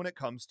brain when it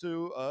comes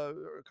to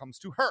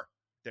her.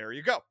 There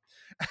you go.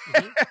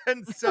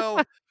 And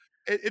so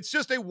it's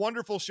just a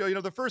wonderful show. You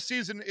know, the first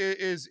season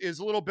is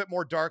a little bit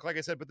more dark, like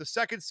I said, but the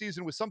second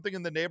season was something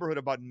in the neighborhood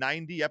of about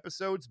 90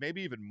 episodes,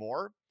 maybe even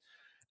more.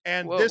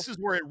 And this is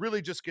where it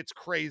really just gets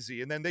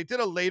crazy. And then they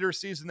did a later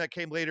season that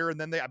came later. And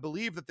then I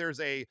believe that there's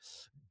a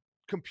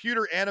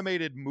computer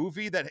animated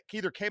movie that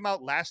either came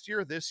out last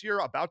year, this year,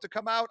 about to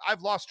come out.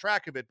 I've lost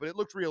track of it, but it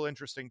looked real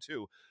interesting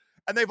too.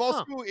 And they've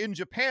also in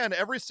Japan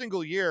every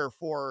single year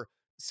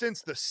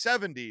since the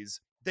 70s,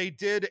 they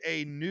did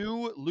a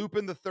new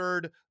Lupin the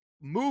Third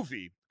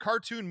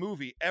cartoon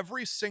movie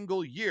every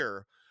single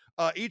year.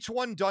 Each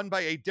one done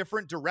by a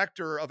different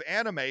director of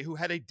anime who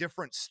had a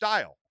different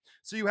style.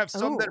 So you have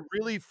some that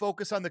really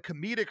focus on the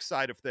comedic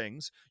side of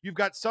things. You've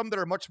got some that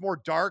are much more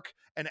dark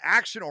and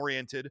action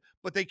oriented,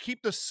 but they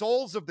keep the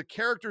souls of the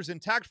characters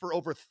intact for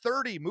over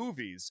 30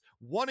 movies,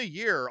 one a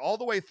year, all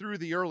the way through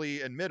the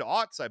early and mid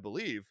aughts, I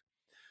believe.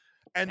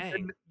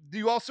 And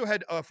you also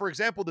had, for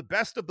example, the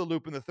best of the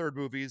Lupin the Third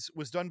movies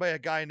was done by a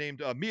guy named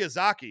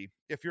Miyazaki,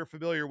 if you're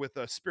familiar with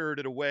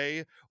Spirited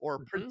Away or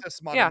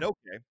Princess Mononoke.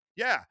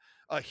 Yeah.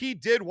 He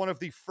did one of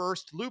the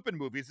first Lupin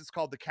movies. It's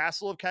called The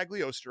Castle of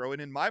Cagliostro,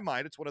 and in my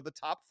mind, it's one of the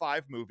top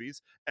 5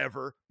 movies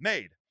ever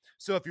made.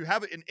 So if you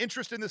have an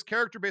interest in this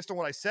character based on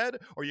what I said,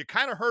 or you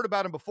kind of heard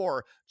about him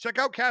before, check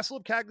out Castle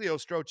of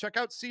Cagliostro. Check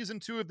out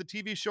season 2 of the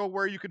TV show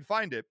where you can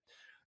find it.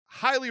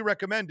 Highly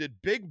recommended.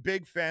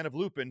 Big fan of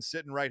Lupin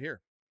sitting right here.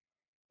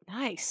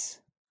 Nice.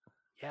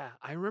 Yeah,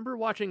 I remember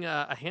watching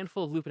a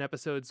handful of Lupin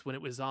episodes when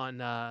it was on,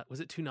 was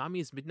it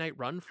Toonami's Midnight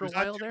Run for a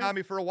while there?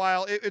 Toonami for a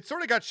while. It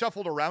sort of got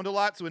shuffled around a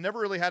lot, so it never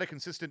really had a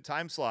consistent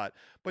time slot.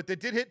 But they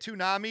did hit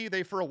Toonami.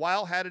 They, for a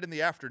while, had it in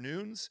the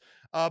afternoons.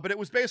 But it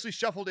was basically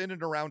shuffled in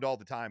and around all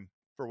the time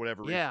for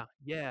whatever reason.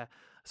 Yeah.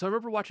 So I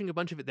remember watching a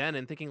bunch of it then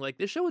and thinking, like,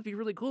 this show would be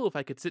really cool if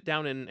I could sit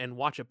down and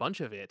watch a bunch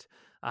of it.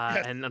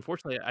 Yes. And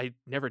unfortunately, I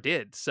never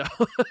did. So...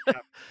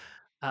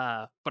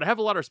 but I have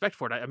a lot of respect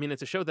for it. I mean,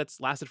 it's a show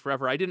that's lasted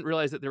forever. I didn't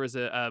realize that there was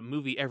a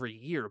movie every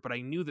year, but I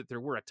knew that there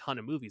were a ton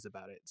of movies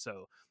about it.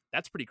 So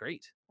that's pretty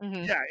great.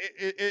 Yeah,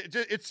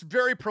 it's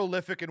very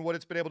prolific in what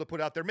it's been able to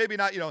put out there. Maybe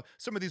not,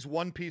 some of these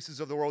One Pieces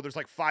of the world, there's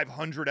like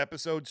 500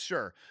 episodes,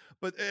 sure.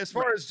 But as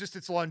far as just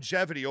its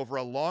longevity over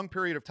a long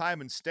period of time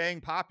and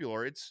staying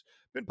popular, it's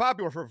been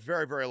popular for a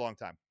very, very long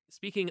time.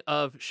 Speaking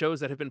of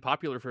shows that have been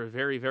popular for a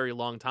very, very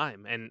long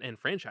time and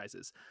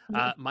franchises,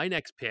 my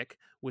next pick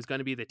was going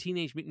to be the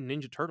Teenage Mutant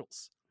Ninja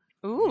Turtles.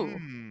 Ooh.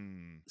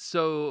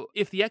 So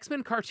if the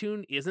X-Men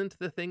cartoon isn't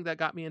the thing that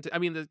got me into... I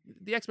mean,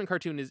 the X-Men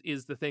cartoon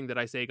is the thing that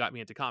I say got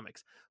me into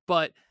comics.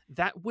 But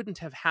that wouldn't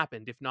have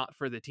happened if not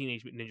for the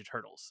Teenage Mutant Ninja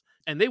Turtles.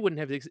 And they wouldn't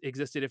have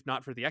existed if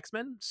not for the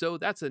X-Men. So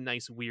that's a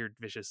nice, weird,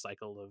 vicious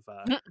cycle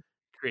of...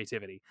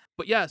 creativity.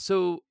 But yeah,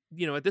 so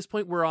at this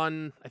point we're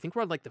on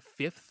like the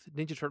 5th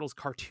Ninja Turtles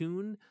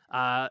cartoon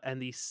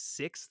and the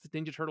 6th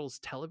Ninja Turtles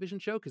television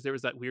show, because there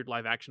was that weird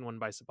live action one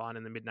by Saban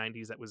in the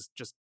mid-90s that was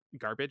just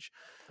garbage.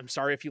 I'm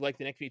sorry if you like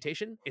the Next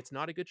Mutation, it's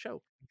not a good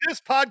show. This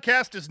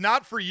podcast is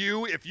not for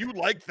you if you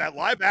liked that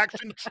live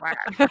action trash.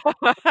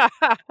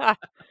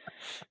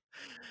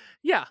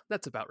 Yeah,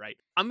 that's about right.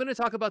 I'm going to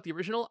talk about the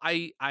original.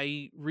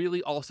 I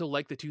really also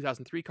like the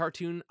 2003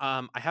 cartoon.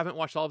 I haven't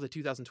watched all of the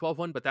 2012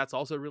 one, but that's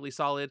also really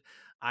solid.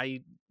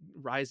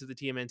 Rise of the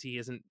TMNT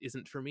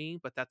isn't for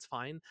me, but that's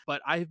fine.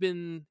 But I've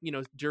been,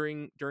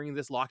 during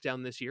this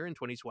lockdown this year in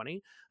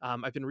 2020,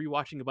 I've been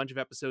rewatching a bunch of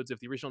episodes of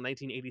the original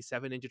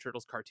 1987 Ninja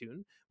Turtles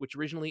cartoon, which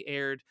originally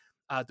aired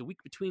the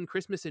week between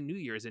Christmas and New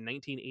Year's in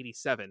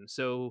 1987.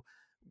 So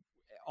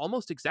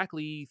almost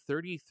exactly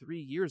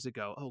 33 years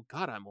ago. Oh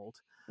God, I'm old.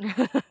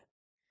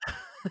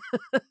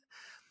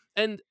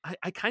 And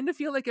I kind of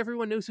feel like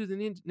everyone knows who the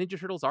Ninja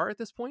Turtles are at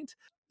this point.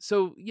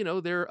 So,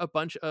 they're a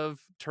bunch of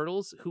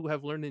turtles who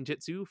have learned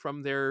ninjutsu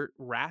from their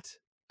rat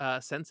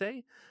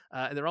sensei.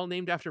 And they're all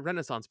named after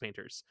Renaissance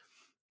painters.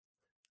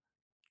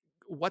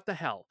 What the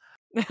hell?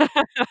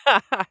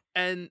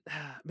 And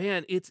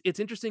man, it's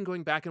interesting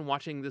going back and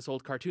watching this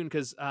old cartoon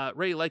because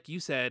Ray, like you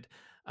said,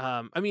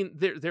 I mean,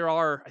 there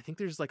are, I think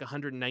there's like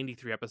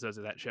 193 episodes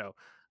of that show,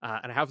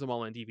 and I have them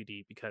all on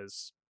DVD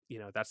because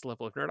that's the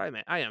level of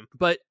nerd I am.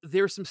 But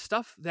there's some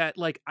stuff that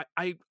like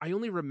I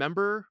only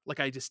remember, like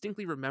I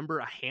distinctly remember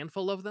a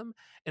handful of them,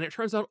 and it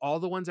turns out all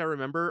the ones I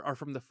remember are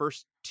from the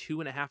first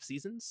 2.5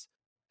 seasons,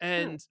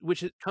 and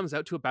which it comes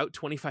out to about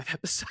 25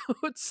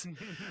 episodes.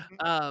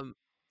 um,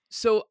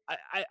 so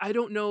I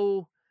don't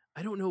know.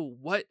 I don't know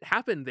what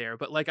happened there,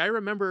 but like I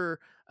remember,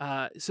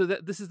 so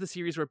that this is the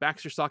series where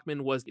Baxter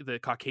Stockman was the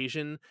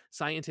Caucasian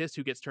scientist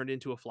who gets turned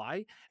into a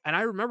fly, and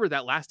I remember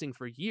that lasting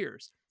for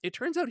years. It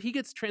turns out he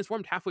gets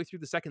transformed halfway through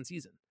the second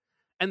season,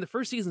 and the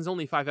first season's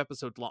only 5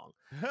 episodes long.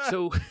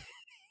 So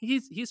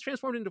he's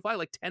transformed into a fly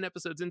like 10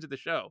 episodes into the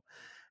show,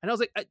 and I was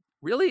like,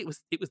 really?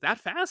 It was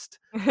that fast?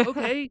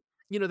 Okay.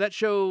 That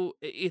show,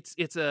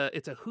 it's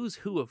a who's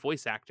who of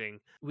voice acting.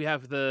 We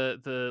have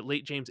the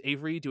late James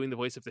Avery doing the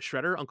voice of the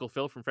Shredder, Uncle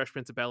Phil from Fresh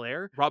Prince of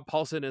Bel-Air, Rob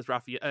Paulson as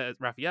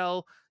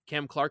Raphael,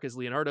 Cam Clark as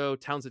Leonardo,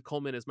 Townsend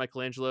Coleman as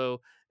Michelangelo,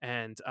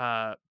 and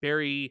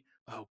Barry,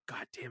 oh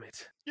god damn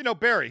it,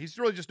 Barry, he's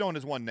really just known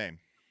as one name.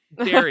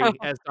 Barry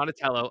as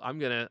Donatello. I'm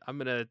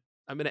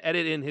gonna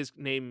edit in his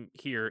name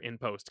here in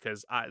post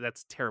because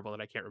that's terrible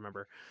that I can't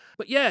remember.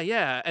 But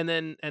yeah, and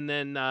then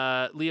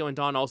Leo and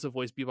Don also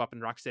voiced Bebop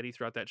and Rocksteady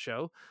throughout that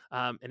show,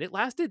 and it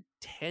lasted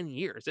 10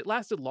 years. It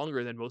lasted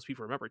longer than most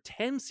people remember.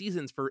 10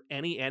 seasons for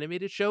any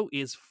animated show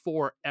is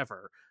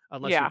forever,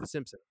 unless you're The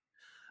Simpsons.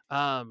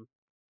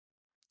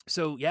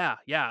 So yeah,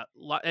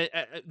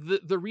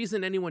 the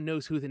reason anyone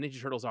knows who the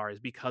Ninja Turtles are is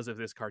because of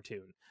this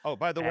cartoon. Oh,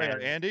 by the way,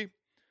 Andy,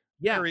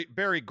 yeah,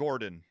 Barry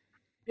Gordon.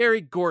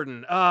 Barry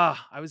Gordon.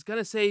 I was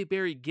gonna say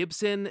Barry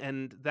Gibson,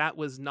 and that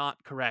was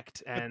not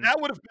correct. And but that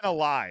would have been a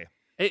lie.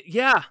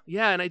 Yeah,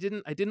 and I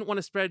didn't want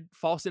to spread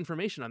false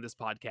information on this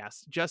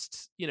podcast.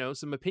 Just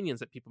some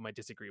opinions that people might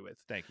disagree with.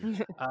 Thank you.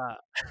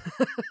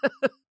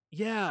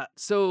 Yeah.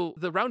 So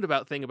the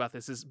roundabout thing about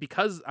this is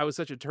because I was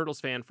such a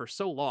Turtles fan for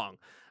so long,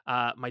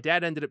 my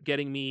dad ended up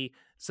getting me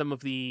some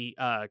of the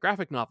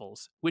graphic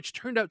novels, which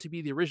turned out to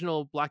be the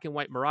original black and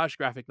white Mirage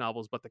graphic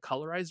novels, but the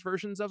colorized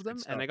versions of them.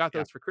 And I got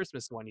those for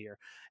Christmas one year.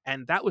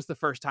 And that was the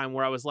first time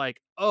where I was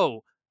like,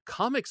 oh,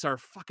 comics are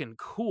fucking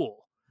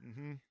cool.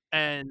 Mm-hmm.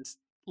 And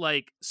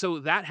like, so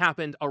that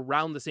happened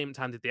around the same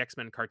time that the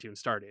X-Men cartoon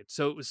started.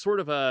 So it was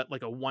sort of a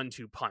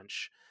 1-2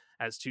 punch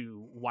as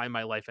to why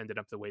my life ended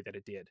up the way that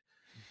it did.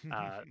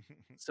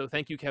 So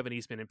thank you, Kevin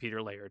Eastman and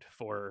Peter Laird,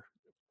 for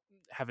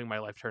having my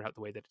life turn out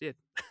the way that it did.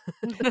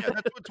 Yeah,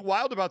 that's what's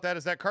wild about that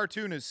is that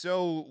cartoon is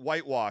so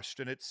whitewashed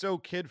and it's so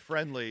kid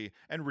friendly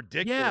and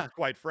ridiculous,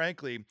 quite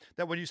frankly,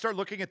 that when you start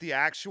looking at the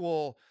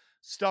actual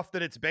stuff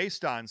that it's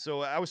based on.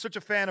 So I was such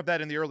a fan of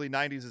that in the early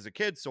 90s as a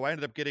kid. So I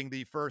ended up getting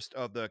the first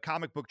of the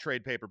comic book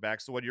trade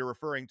paperbacks. So what you're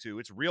referring to,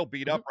 it's real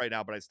beat up right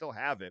now, but I still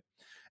have it,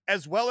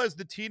 as well as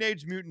the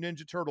Teenage Mutant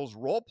Ninja Turtles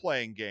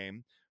role-playing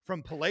game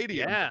from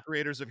Palladium, the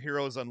creators of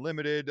Heroes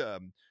Unlimited,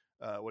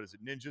 what is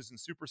it, Ninjas and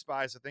Super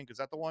Spies, I think. Is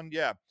that the one?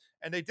 Yeah.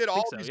 And they did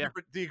all these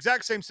the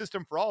exact same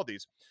system for all of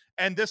these.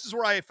 And this is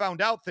where I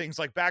found out things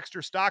like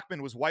Baxter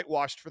Stockman was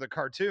whitewashed for the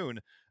cartoon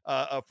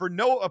for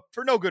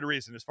no good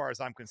reason, as far as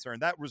I'm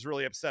concerned. That was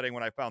really upsetting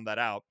when I found that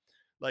out.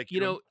 Like,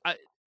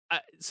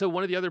 so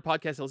one of the other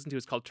podcasts I listened to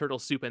is called Turtle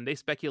Soup, and they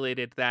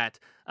speculated that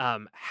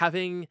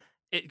having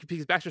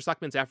because Baxter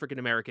Stockman's African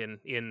American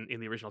in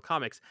the original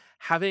comics,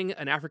 having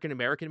an African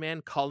American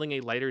man calling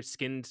a lighter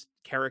skinned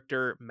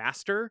character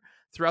Master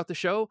throughout the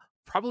show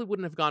probably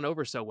wouldn't have gone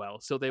over so well.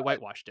 So they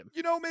whitewashed him.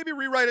 Maybe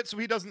rewrite it so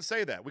he doesn't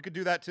say that. We could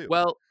do that too.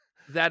 Well,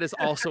 that is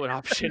also an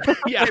option.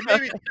 Yeah,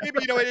 okay, maybe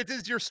it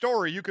is your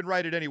story. You can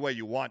write it any way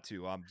you want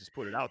to. Just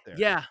put it out there.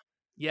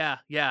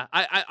 Yeah.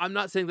 I'm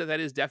not saying that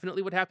is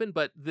definitely what happened,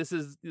 but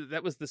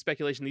that was the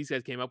speculation these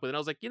guys came up with, and I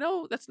was like,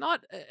 that's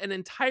not an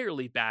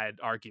entirely bad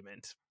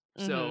argument.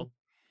 So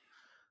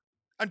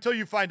until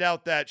you find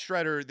out that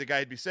Shredder, the guy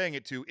I'd be saying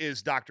it to,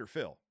 is Dr.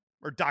 Phil,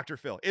 or Dr.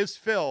 Phil is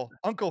Phil,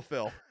 Uncle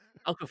Phil.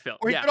 Uncle Phil.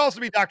 Or he could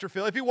also be Dr.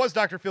 Phil. If he was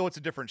Dr. Phil, it's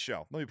a different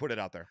show. Let me put it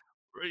out there.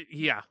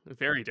 Yeah, a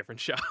very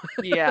different show.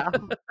 Yeah.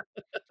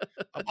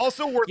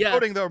 Also worth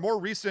noting, the more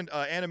recent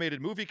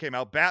animated movie came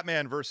out,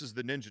 Batman versus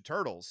the Ninja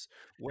Turtles.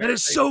 That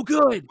is so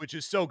good. Which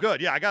is so good.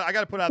 Yeah, I got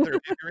to put out there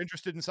if you're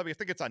interested in something. I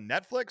think it's on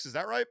Netflix. Is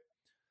that right?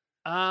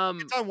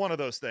 It's on one of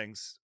those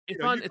things.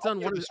 It's on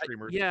one of the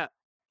streamers. Yeah.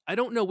 I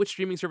don't know which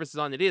streaming service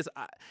it is.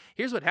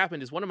 Here's what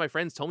happened is one of my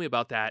friends told me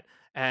about that,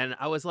 and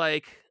I was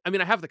like, I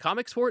mean, I have the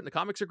comics for it, and the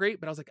comics are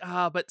great, but I was like,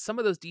 but some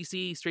of those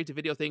DC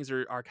straight-to-video things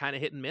are kind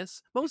of hit and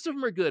miss. Most of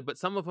them are good, but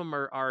some of them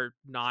are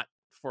not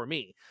for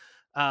me.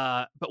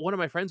 But one of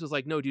my friends was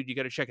like, no, dude, you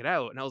got to check it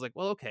out. And I was like,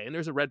 well, okay. And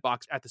there's a red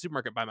box at the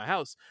supermarket by my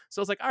house.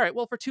 So I was like, all right,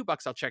 well, for $2,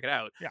 I'll check it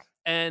out. Yeah.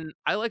 And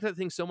I liked that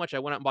thing so much, I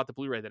went out and bought the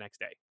Blu-ray the next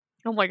day.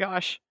 Oh my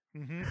gosh.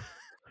 Mm-hmm.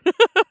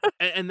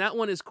 And that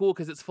one is cool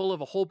because it's full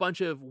of a whole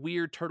bunch of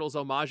weird Turtles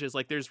homages.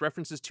 Like there's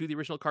references to the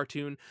original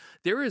cartoon.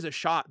 There is a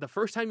shot, the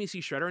first time you see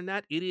Shredder in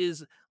that, it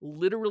is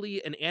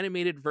literally an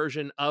animated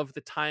version of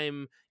the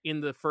time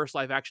in the first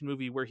live action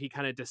movie where he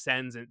kind of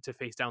descends to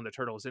face down the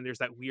Turtles. And there's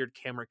that weird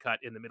camera cut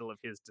in the middle of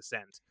his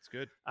descent. It's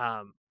good.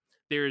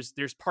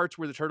 there's parts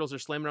where the turtles are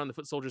slamming on the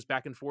foot soldiers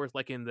back and forth,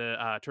 like in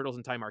the Turtles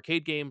in Time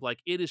arcade game. Like,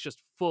 it is just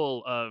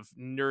full of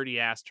nerdy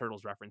ass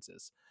Turtles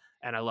references,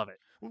 and I love it.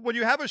 When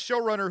you have a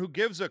showrunner who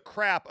gives a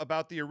crap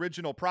about the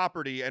original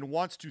property and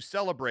wants to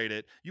celebrate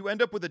it, you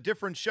end up with a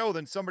different show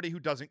than somebody who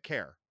doesn't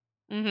care.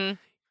 Mm-hmm.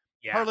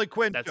 Yeah, Harley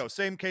Quinn that's show,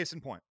 same case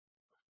in point.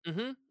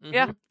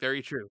 Yeah.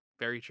 Very true.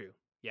 Very true.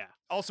 Yeah.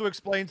 Also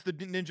explains the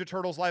Ninja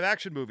Turtles live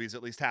action movies,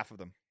 at least half of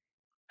them.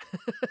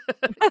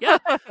 Yeah.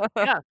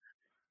 Yeah.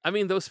 I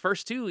mean, those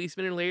first two,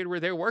 Eastman and Laird, were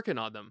there working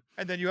on them.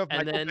 And then you have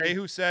And Michael then- Bay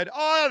who said,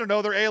 "Oh, I don't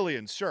know, they're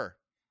aliens, sure."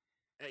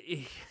 Show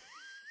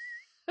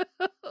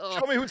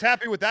me who's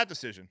happy with that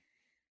decision.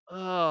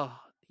 Oh,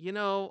 you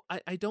know,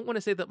 I don't want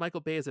to say that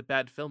Michael Bay is a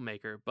bad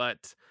filmmaker,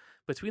 but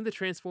between the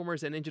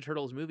Transformers and Ninja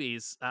Turtles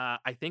movies,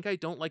 I think I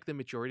don't like the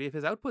majority of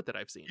his output that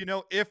I've seen. You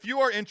know, if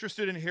you are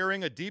interested in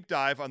hearing a deep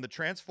dive on the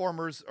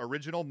Transformers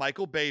original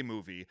Michael Bay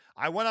movie,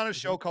 I went on a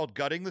show called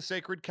Gutting the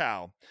Sacred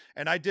Cow,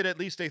 and I did at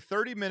least a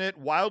 30-minute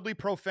wildly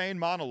profane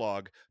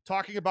monologue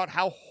talking about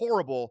how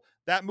horrible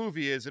that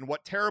movie is and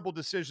what terrible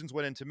decisions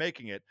went into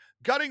making it.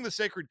 Gutting the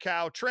Sacred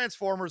Cow,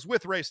 Transformers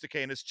with Ray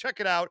Stakenas. Check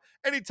it out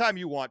anytime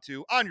you want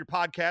to on your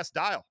podcast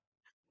dial.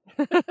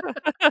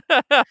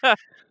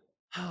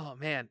 Oh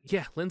man,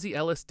 yeah, Lindsay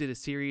Ellis did a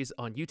series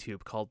on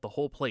YouTube called The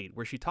Whole Plate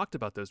where she talked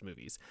about those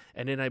movies.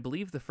 And in, I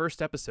believe, the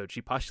first episode,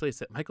 she postulates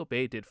that Michael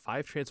Bay did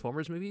 5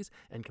 Transformers movies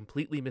and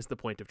completely missed the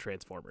point of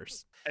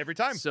Transformers. Every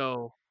time.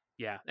 So,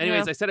 yeah.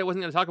 Anyways, Yeah. I said I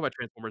wasn't going to talk about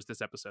Transformers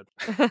this episode.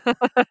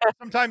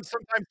 Sometimes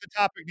the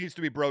topic needs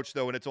to be broached,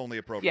 though, and it's only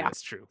appropriate. Yeah.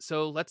 That's true.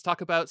 So let's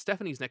talk about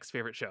Stephanie's next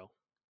favorite show.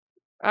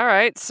 All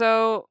right,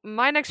 so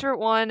my next favorite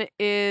one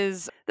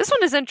is this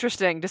one is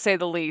interesting to say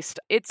the least.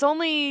 It's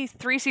only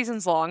 3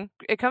 seasons long.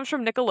 It comes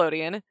from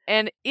Nickelodeon,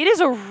 and it is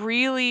a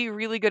really,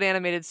 really good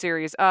animated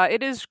series.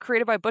 It is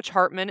created by Butch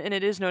Hartman, and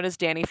it is known as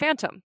Danny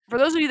Phantom. For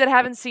those of you that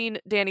haven't seen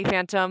Danny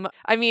Phantom,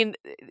 I mean,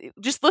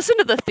 just listen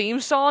to the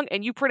theme song,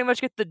 and you pretty much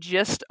get the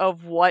gist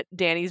of what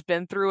Danny's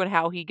been through and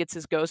how he gets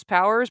his ghost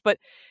powers. But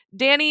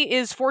Danny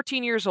is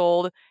 14 years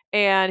old,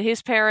 and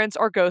his parents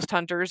are ghost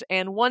hunters.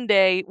 And one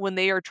day, when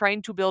they are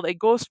trying to build a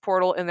ghost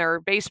portal in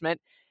their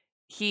basement,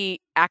 he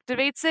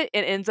activates it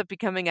and ends up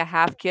becoming a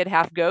half kid,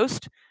 half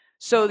ghost.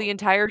 So the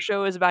entire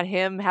show is about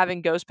him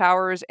having ghost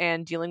powers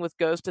and dealing with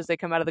ghosts as they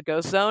come out of the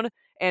ghost zone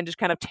and just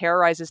kind of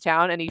terrorizes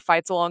town. And he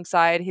fights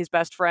alongside his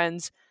best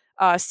friends,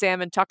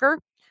 Sam and Tucker.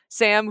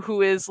 Sam,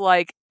 who is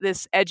like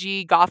this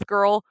edgy goth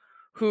girl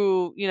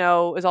who, you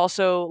know, is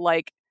also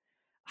like,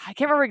 I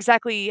can't remember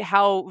exactly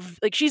how,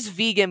 like, she's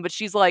vegan, but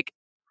she's like,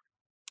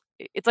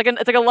 it's like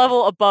a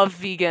level above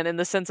vegan in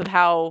the sense of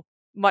how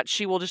much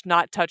she will just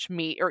not touch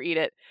meat or eat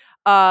it.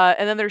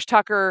 And then there's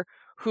Tucker,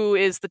 who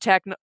is the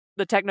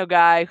techno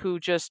guy who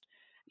just,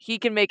 he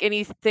can make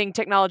anything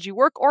technology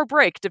work or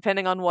break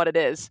depending on what it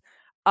is.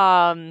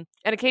 And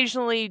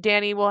occasionally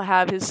Danny will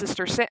have his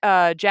sister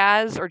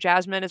Jazz, or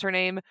Jasmine is her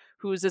name,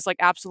 who is this like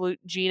absolute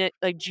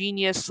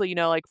genius, you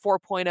know, like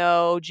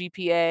 4.0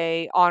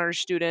 GPA honors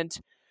student,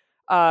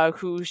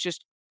 who's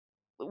just,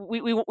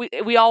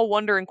 we all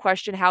wonder and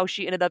question how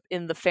she ended up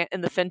in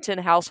the Fenton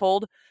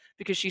household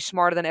because she's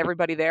smarter than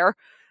everybody there.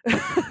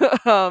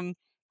 Nice.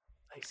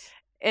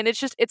 And it's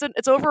just it's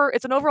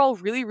an overall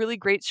really, really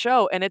great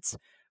show, and it's,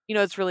 you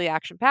know, it's really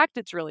action packed,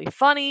 it's really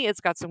funny, it's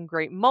got some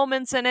great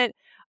moments in it.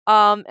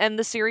 And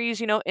the series,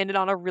 you know, ended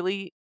on a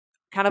really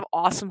kind of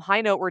awesome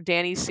high note where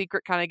Danny's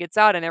secret kind of gets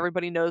out and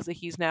everybody knows that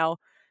he's now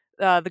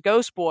the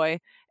ghost boy,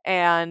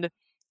 and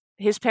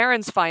his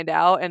parents find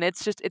out, and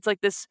it's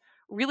like this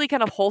really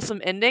kind of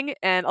wholesome ending.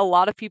 And a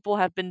lot of people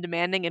have been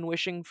demanding and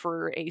wishing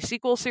for a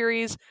sequel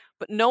series,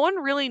 but no one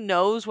really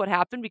knows what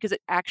happened because it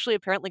actually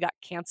apparently got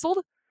canceled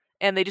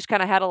and they just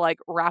kind of had to like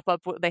wrap up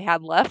what they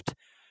had left.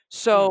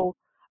 So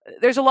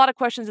there's a lot of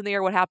questions in the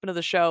air what happened to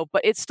the show,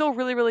 but it's still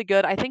really, really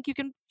good. I think you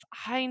can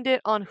find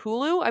it on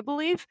Hulu, I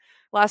believe.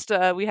 Last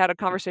we had a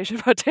conversation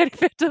about Danny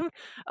Phantom.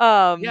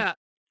 Yeah.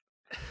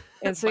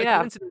 And so By yeah.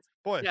 coincidence,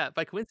 Boy. Yeah,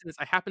 by coincidence,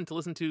 I happened to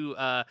listen to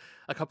a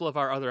couple of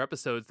our other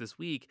episodes this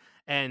week,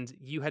 and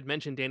you had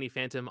mentioned Danny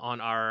Phantom on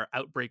our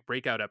Outbreak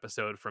Breakout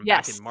episode from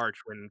back Yes. in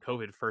March when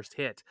COVID first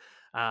hit.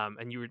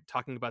 And you were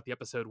talking about the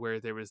episode where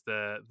there was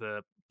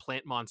the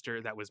plant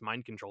monster that was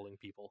mind controlling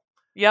people.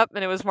 Yep,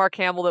 and it was Mark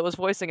Hamill that was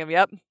voicing him.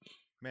 Yep.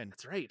 Man,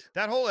 That's right.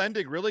 that whole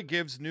ending really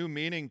gives new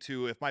meaning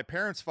to if my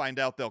parents find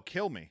out, they'll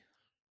kill me.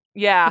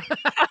 Yeah.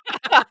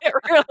 It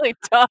really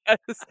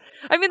does.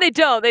 I mean, they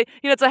don't. They,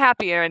 you know, it's a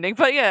happy ending,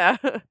 but yeah.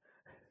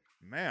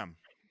 Man,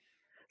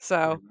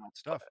 So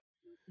stuff.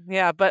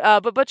 yeah,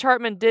 but Butch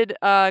Hartman did,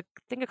 I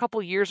think a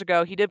couple years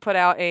ago, he did put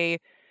out I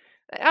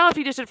don't know if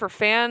he just did it for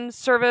fan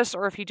service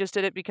or if he just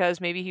did it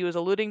because maybe he was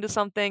alluding to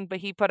something, but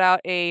he put out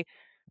a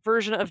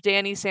version of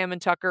Danny, Sam,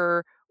 and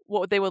Tucker,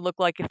 what they would look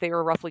like if they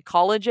were roughly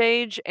college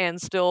age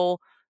and still,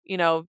 you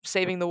know,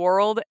 saving the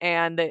world.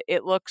 And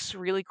it looks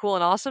really cool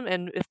and awesome.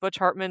 And if Butch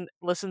Hartman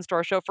listens to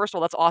our show, first of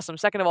all, that's awesome.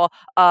 Second of all,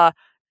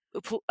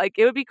 like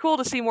it would be cool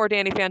to see more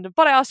Danny fandom,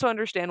 but I also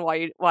understand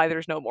why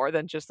there's no more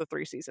than just the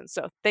 3 seasons.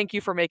 So thank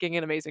you for making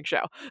an amazing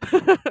show.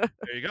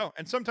 There you go.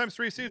 And sometimes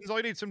 3 seasons all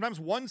you need. Sometimes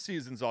 1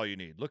 season's all you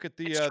need. Look at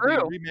It's the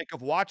true. remake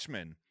of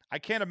Watchmen. I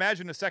can't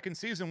imagine a second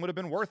season would have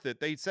been worth it.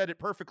 They said it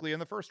perfectly in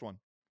the first one.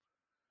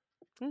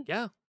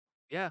 Yeah.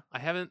 Yeah. I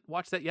haven't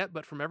watched that yet,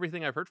 but from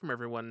everything I've heard from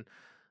everyone,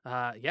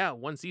 yeah,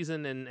 1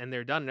 season and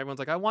they're done. And everyone's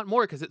like, I want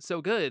more because it's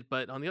so good.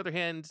 But on the other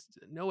hand,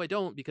 no, I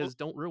don't, because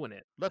don't ruin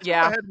it. Let's go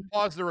Yeah. ahead and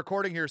pause the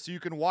recording here so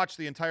you can watch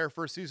the entire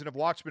first season of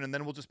Watchmen, and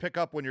then we'll just pick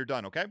up when you're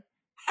done, okay?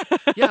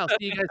 Yeah, I'll see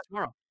you guys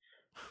tomorrow.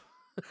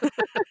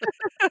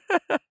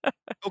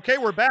 Okay,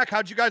 we're back.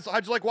 How'd you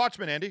like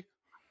Watchmen, Andy?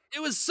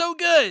 It was so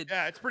good.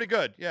 Yeah, it's pretty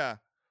good. Yeah.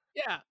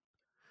 Yeah.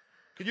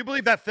 Can you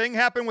believe that thing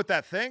happened with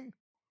that thing?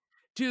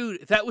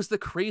 Dude, that was the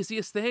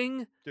craziest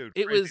thing. Dude,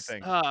 It crazy was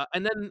thing.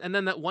 and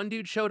then that one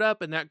dude showed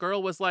up and that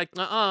girl was like,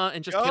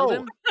 and just killed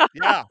him.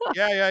 Yeah.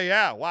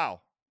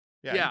 Wow.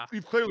 Yeah, Yeah.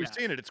 you've clearly Yeah.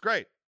 seen it. It's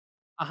great.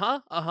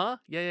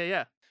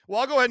 Yeah. Well,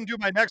 I'll go ahead and do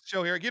my next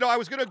show here. You know, I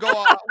was going to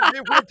go, we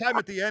have time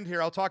at the end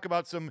here. I'll talk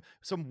about some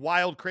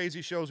wild,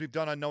 crazy shows we've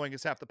done on Knowing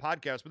Is Half the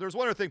Podcast. But there's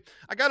one other thing.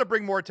 I got to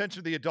bring more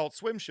attention to the Adult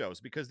Swim shows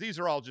because these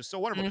are all just so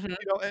wonderful. Mhm.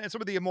 You know, and some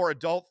of the more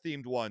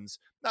adult-themed ones,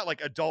 not like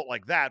adult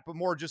like that, but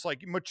more just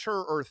like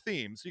mature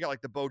themes. So you got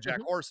like the BoJack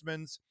Mhm.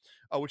 Horseman's,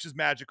 which is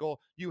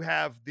magical. You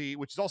have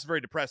which is also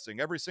very depressing.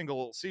 Every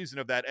single season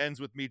of that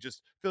ends with me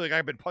just feeling like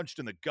I've been punched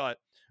in the gut,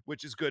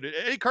 which is good.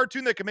 Any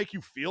cartoon that can make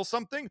you feel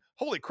something,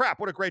 holy crap,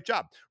 what a great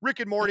job. Rick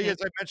and Morty,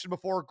 as I mentioned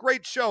before,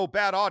 great show,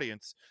 bad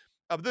audience.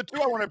 The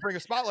two I want to bring a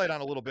spotlight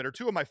on a little bit are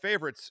two of my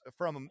favorites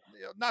from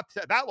not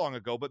that long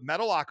ago, but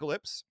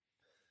Metalocalypse,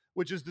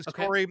 which is the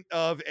Okay. story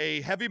of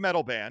a heavy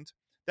metal band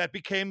that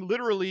became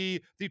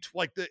literally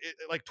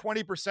like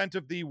 20%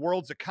 of the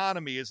world's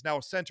economy is now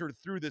centered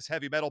through this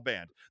heavy metal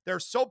band. They're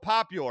so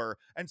popular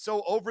and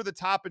so over the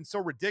top and so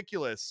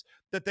ridiculous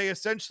that they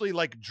essentially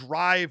like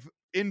drive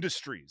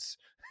industries.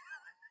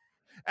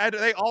 And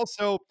they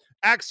also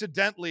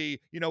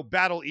accidentally,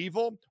 battle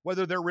evil,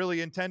 whether they're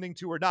really intending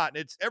to or not. And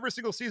it's every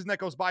single season that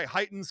goes by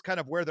heightens kind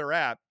of where they're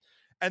at.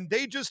 And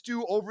they just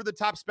do over the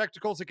top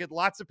spectacles that get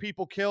lots of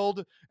people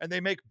killed, and they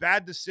make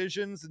bad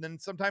decisions and then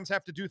sometimes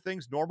have to do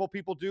things normal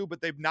people do, but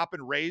they've not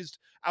been raised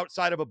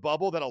outside of a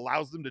bubble that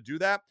allows them to do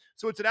that.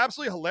 So it's an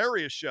absolutely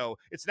hilarious show.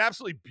 It's an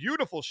absolutely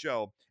beautiful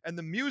show. And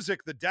the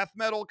music, the death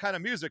metal kind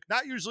of music,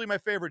 not usually my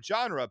favorite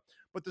genre,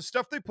 but the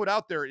stuff they put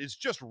out there is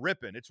just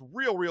ripping. It's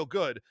real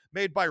good,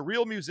 made by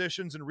real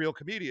musicians and real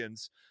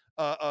comedians,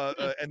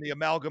 and the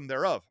amalgam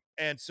thereof.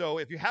 And so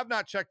if you have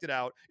not checked it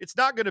out, it's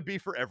not going to be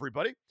for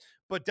everybody,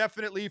 but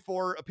definitely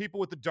for people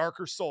with the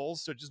darker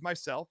souls, such as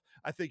myself,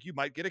 I think you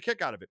might get a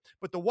kick out of it.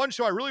 But the one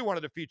show I really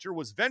wanted to feature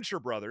was Venture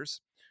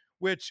Brothers,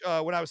 which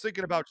when I was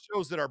thinking about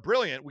shows that are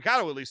brilliant, we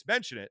got to at least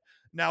mention it.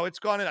 Now it's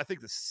gone in, I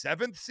think, the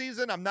 7th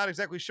season. I'm not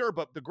exactly sure,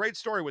 but the great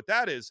story with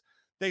that is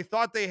they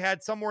thought they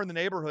had somewhere in the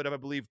neighborhood of, I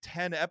believe,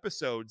 10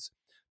 episodes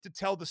to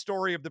tell the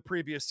story of the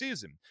previous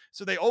season.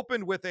 So they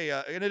opened with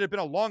and it had been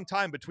a long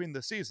time between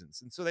the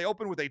seasons. And so they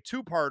opened with a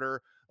 2-parter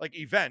like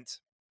event.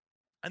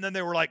 And then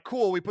they were like,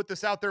 cool, we put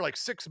this out there like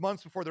 6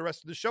 months before the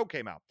rest of the show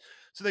came out.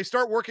 So they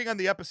start working on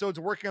the episodes,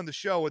 working on the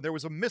show, and there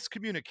was a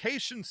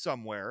miscommunication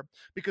somewhere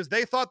because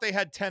they thought they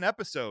had 10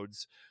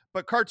 episodes,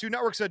 but Cartoon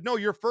Network said, no,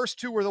 your first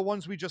 2 were the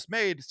ones we just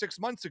made 6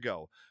 months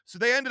ago. So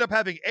they ended up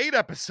having 8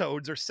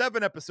 episodes or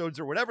 7 episodes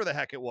or whatever the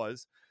heck it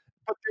was,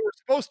 but there were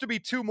supposed to be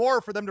 2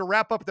 more for them to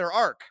wrap up their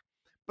arc.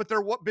 But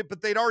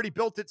they'd already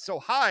built it so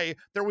high,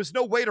 there was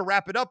no way to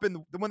wrap it up.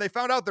 And when they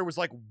found out there was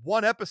like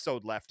 1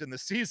 episode left in the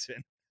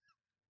season,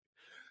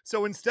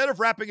 so instead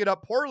of wrapping it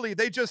up poorly,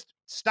 they just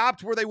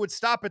stopped where they would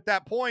stop at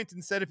that point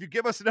and said, if you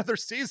give us another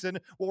season,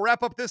 we'll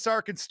wrap up this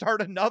arc and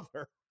start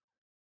another.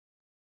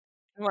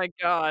 Oh my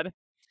God.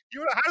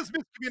 How does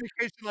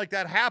miscommunication like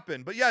that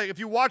happen? But yeah, if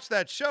you watch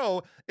that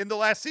show in the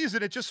last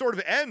season, it just sort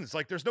of ends.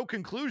 Like there's no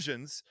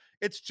conclusions.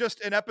 It's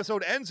just an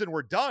episode ends and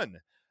we're done.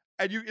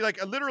 And you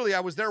like literally, I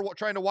was there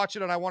trying to watch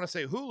it on, I want to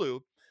say Hulu.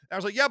 And I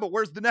was like, yeah, but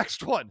where's the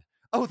next one?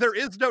 Oh, there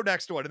is no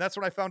next one. And that's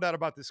when I found out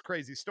about this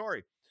crazy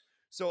story.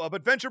 So,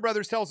 but Venture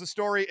Brothers tells a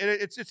story.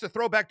 It's a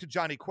throwback to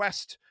Johnny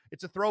Quest.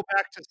 It's a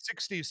throwback to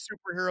 60s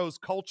superheroes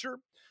culture.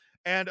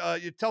 And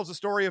it tells a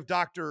story of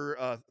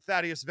Dr.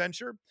 Thaddeus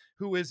Venture,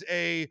 who is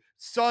a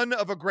son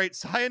of a great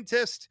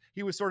scientist.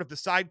 He was sort of the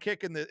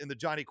sidekick in the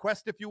Johnny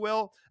Quest, if you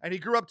will. And he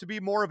grew up to be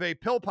more of a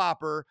pill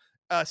popper,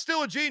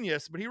 still a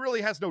genius, but he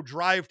really has no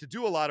drive to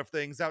do a lot of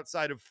things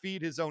outside of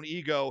feed his own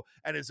ego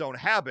and his own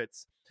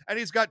habits. And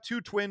he's got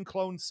 2 twin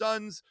clone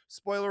sons,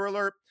 spoiler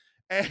alert,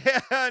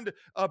 and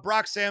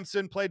Brock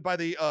Sampson, played by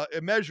the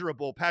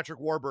immeasurable Patrick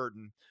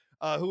Warburton,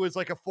 who is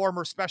like a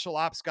former special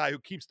ops guy who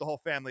keeps the whole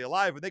family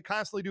alive. And they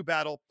constantly do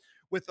battle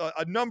with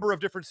a number of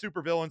different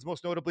supervillains,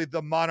 most notably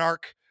the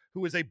Monarch,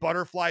 who is a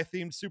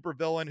butterfly-themed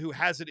supervillain who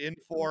has it in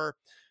for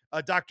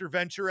Dr.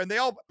 Venture, and they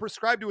all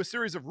prescribe to a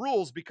series of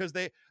rules because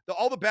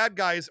all the bad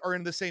guys are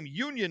in the same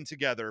union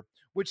together,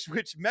 which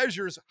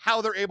measures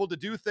how they're able to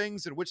do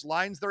things and which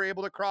lines they're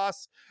able to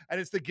cross. And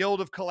it's the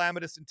Guild of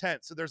Calamitous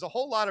Intent. So there's a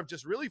whole lot of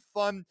just really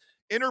fun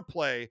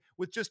interplay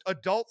with just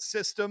adult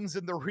systems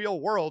in the real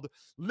world,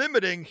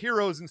 limiting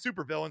heroes and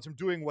supervillains from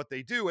doing what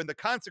they do and the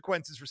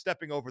consequences for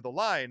stepping over the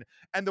line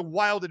and the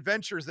wild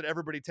adventures that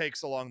everybody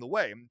takes along the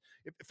way.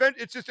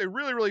 It's just a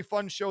really, really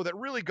fun show that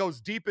really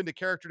goes deep into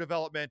character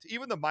development.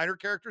 Even the minor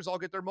characters all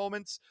get their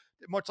moments,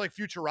 much like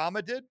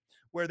Futurama did,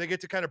 where they get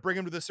to kind of bring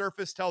them to the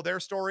surface, tell their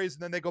stories,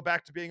 and then they go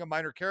back to being a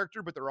minor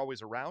character, but they're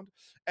always around.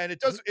 And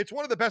it's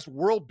one of the best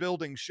world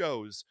building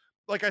shows.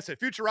 Like I said,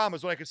 Futurama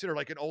is what I consider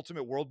like an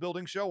ultimate world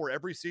building show where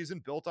every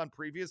season built on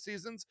previous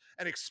seasons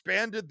and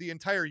expanded the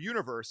entire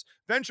universe.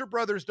 Venture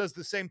Brothers does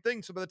the same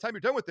thing. So by the time you're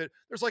done with it,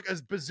 there's like a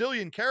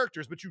bazillion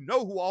characters, but you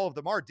know who all of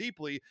them are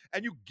deeply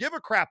and you give a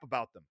crap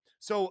about them.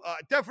 So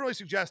definitely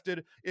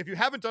suggested. If you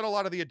haven't done a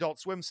lot of the Adult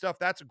Swim stuff,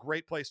 that's a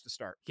great place to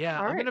start. Yeah,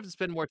 All I'm right. gonna have to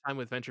spend more time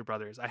with Venture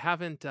Brothers. I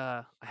haven't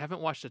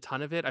watched a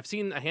ton of it. I've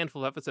seen a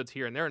handful of episodes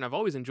here and there, and I've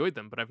always enjoyed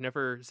them, but I've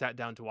never sat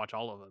down to watch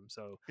all of them.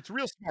 So It's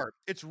real smart.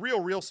 It's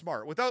real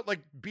smart without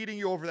like beating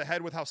you over the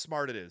head with how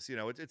smart it is. You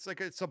know, it's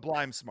like a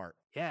sublime smart.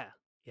 yeah,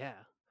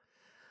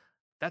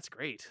 that's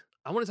great.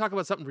 I want to talk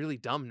about something really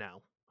dumb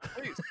now.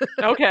 Please.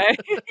 Okay.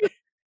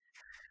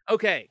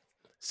 Okay,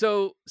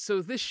 so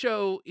this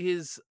show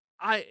is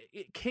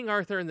King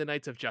Arthur and the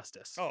Knights of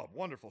Justice. Oh,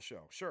 wonderful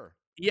show. Sure.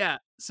 Yeah,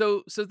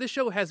 so this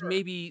show has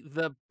maybe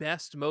the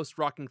best, most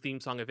rocking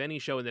theme song of any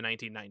show in the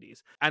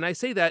 1990s. And I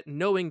say that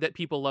knowing that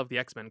people love the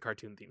X-Men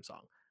cartoon theme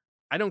song.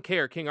 I don't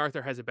care. King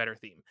Arthur has a better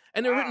theme.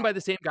 And they're written by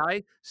the same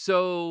guy,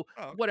 so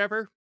okay.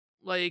 Whatever.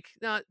 Like,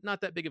 not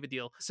that big of a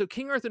deal. So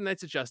King Arthur and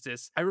Knights of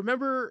Justice, I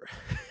remember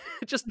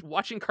just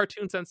watching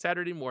cartoons on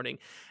Saturday morning,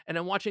 and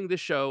I'm watching this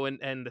show,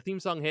 and the theme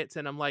song hits,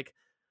 and I'm like,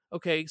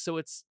 okay, so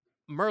it's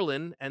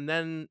Merlin and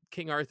then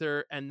King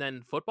Arthur and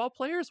then football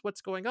players.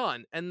 What's going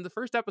on? And the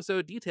first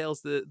episode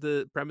details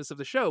the premise of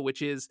the show,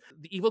 which is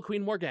the evil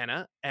Queen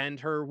Morgana and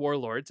her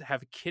warlords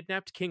have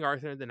kidnapped King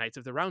Arthur and the Knights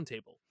of the Round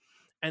Table.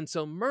 And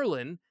so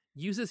Merlin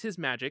uses his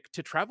magic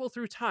to travel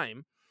through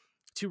time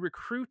to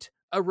recruit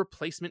a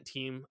replacement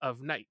team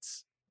of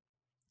knights.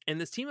 And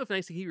this team of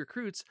knights that he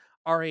recruits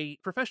are a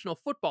professional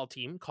football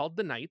team called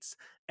the Knights,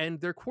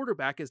 and their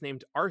quarterback is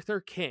named Arthur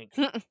King.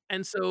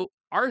 And so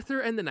Arthur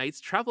and the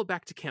Knights travel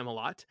back to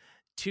Camelot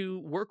to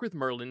work with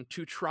Merlin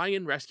to try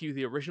and rescue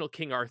the original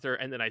King Arthur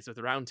and the Knights of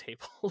the Round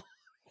Table. Oh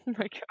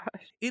my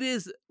gosh. It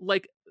is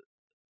like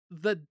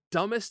the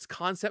dumbest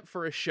concept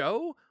for a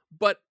show,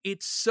 but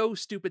it's so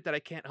stupid that I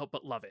can't help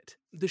but love it.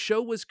 The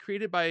show was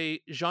created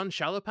by Jean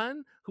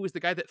Chalopin, who is the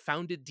guy that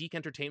founded Deke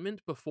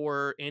Entertainment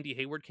before Andy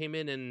Hayward came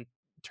in and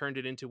turned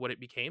it into what it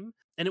became.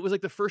 And it was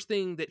like the first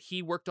thing that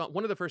he worked on,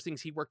 one of the first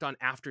things he worked on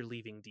after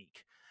leaving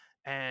Deke.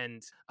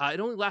 And it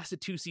only lasted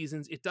 2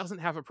 seasons. It doesn't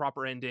have a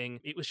proper ending.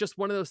 It was just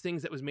one of those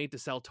things that was made to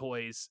sell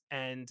toys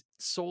and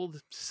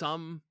sold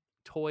some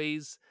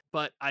toys.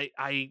 But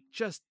I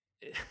just...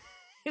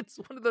 It's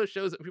one of those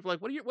shows that people are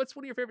like, what's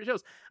one of your favorite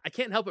shows? I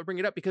can't help but bring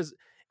it up because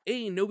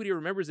A, nobody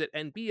remembers it,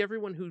 and B,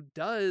 everyone who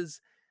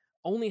does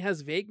only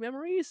has vague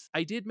memories.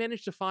 I did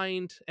manage to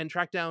find and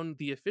track down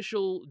the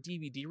official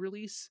DVD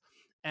release,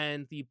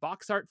 and the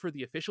box art for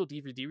the official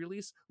DVD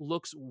release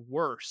looks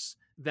worse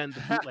than the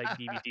bootleg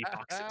DVD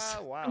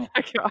boxes. Wow. Oh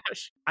my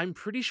gosh. I'm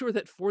pretty sure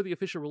that for the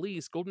official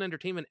release, Golden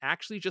Entertainment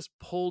actually just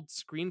pulled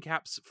screen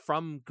caps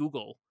from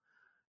Google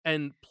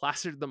and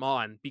plastered them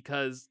on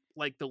because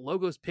like the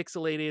logo's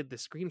pixelated, the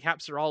screen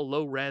caps are all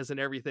low res and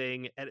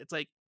everything. And it's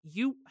like,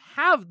 you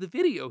have the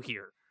video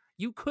here.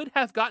 You could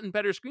have gotten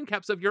better screen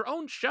caps of your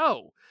own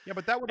show. Yeah,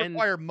 but that would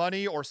require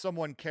money or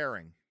someone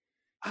caring.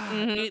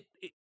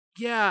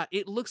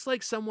 It looks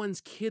like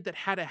someone's kid that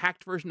had a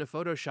hacked version of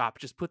Photoshop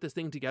just put this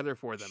thing together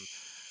for them.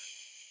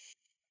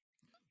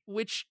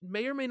 Which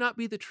may or may not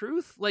be the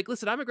truth. Like,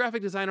 listen, I'm a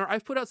graphic designer.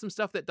 I've put out some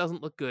stuff that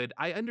doesn't look good.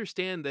 I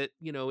understand that,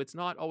 you know, it's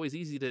not always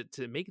easy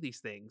to make these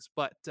things,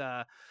 but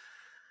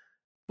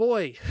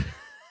boy,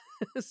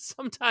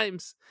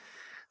 sometimes,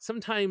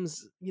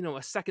 you know,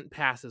 a second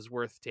pass is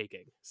worth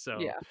taking. So,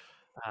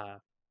 Yeah.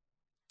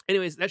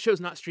 Anyways, that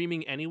show's not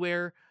streaming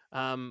anywhere.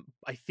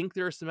 I think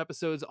there are some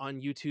episodes on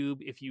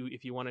YouTube if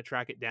you want to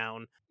track it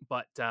down,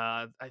 but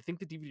I think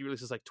the DVD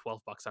release is like $12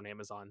 on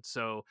Amazon.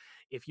 So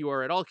if you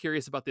are at all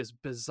curious about this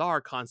bizarre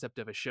concept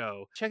of a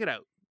show, check it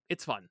out.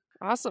 It's fun.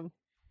 Awesome.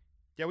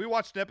 Yeah, we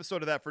watched an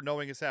episode of that for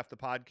Knowing Is Half the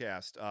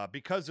Podcast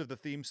because of the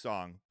theme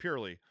song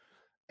purely,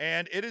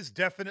 and it is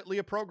definitely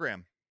a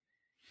program.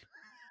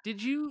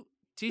 Did you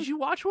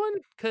watch one?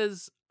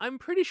 Because I'm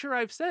pretty sure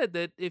I've said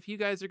that if you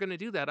guys are going to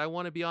do that, I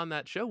want to be on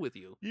that show with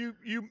you.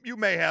 You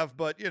may have,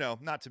 but you know,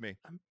 not to me.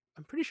 I'm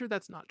I'm pretty sure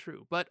that's not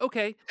true, but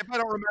okay. If I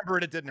don't remember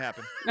it, it didn't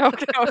happen.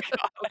 Okay. Okay.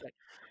 Okay.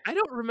 I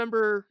don't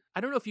remember.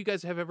 I don't know if you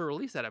guys have ever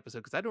released that episode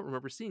because I don't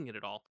remember seeing it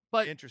at all.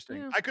 But Interesting.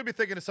 yeah, I could be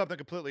thinking of something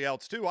completely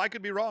else too. I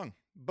could be wrong,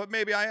 but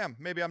maybe I am.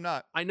 Maybe I'm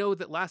not. I know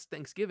that last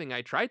Thanksgiving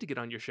I tried to get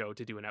on your show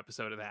to do an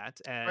episode of that,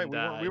 Right? and We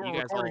you weren't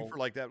guys recording all, for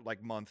like that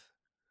month.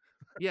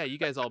 yeah, you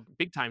guys all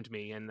big timed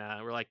me, and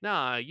we're like,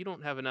 nah, you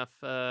don't have enough.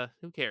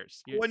 Who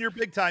cares? When you're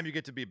big time, you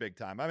get to be big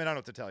time. I mean, I don't know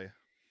what to tell you.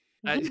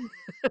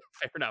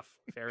 Fair enough.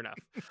 Fair enough.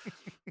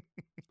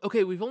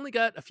 Okay, we've only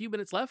got a few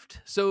minutes left.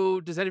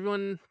 So do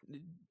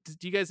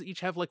you guys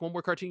each have like one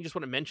more cartoon you just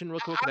want to mention real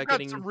quick I've without got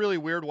getting? some really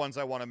weird ones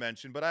I want to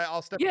mention, but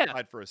I'll step Yeah.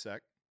 aside for a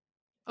sec.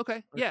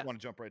 Okay. I Yeah. want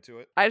to jump right to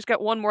it. I just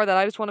got one more that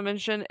I just want to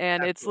mention,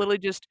 and it's Absolutely.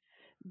 literally just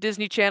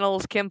Disney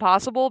Channel's Kim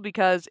Possible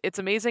because it's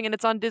amazing and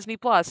it's on Disney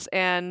Plus,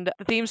 and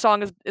the theme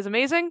song is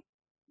amazing.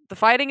 The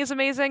fighting is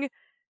amazing.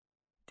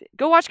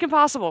 Go watch Kim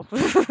Possible.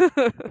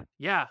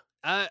 Yeah.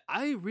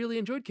 I really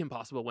enjoyed Kim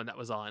Possible when that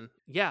was on.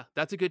 Yeah,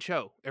 that's a good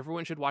show.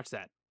 Everyone should watch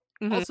that.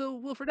 Mhm. Also,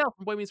 Will Friedle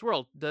from Boy Meets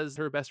World does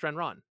her best friend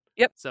Ron.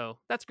 Yep. So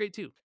that's great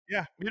too.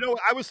 Yeah,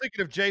 I was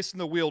thinking of Jason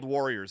the Wheeled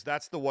Warriors.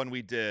 That's the one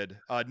we did.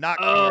 Not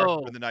King Oh.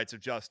 Arthur and the Knights of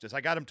Justice.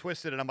 I got him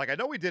twisted, and I'm like, I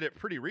know we did it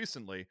pretty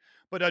recently,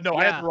 but no,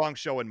 I Yeah. had the wrong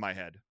show in my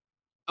head.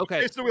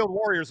 Okay. Jason the Wheeled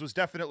Warriors was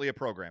definitely a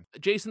program.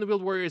 Jason the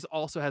Wheeled Warriors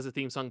also has a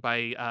theme song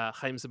by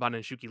Chaim Saban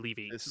and Shuki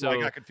Levy. This is So why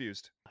I got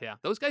confused. yeah,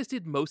 those guys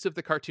did most of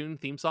the cartoon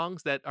theme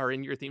songs that are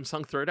in your theme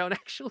song throwdown,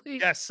 actually.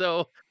 Yes.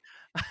 So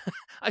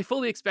I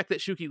fully expect that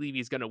Shuki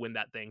Levy is going to win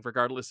that thing,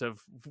 regardless of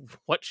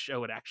what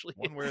show it actually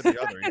One is. way or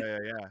the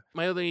other. Yeah.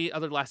 My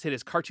other last hit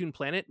is Cartoon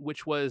Planet,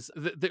 which was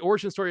the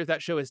origin story of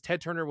that show is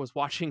Ted Turner was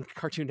watching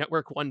Cartoon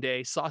Network one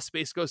day, saw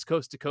Space Ghost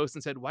Coast to Coast,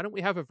 and said, why don't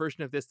we have a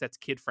version of this that's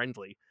kid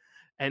friendly?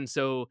 And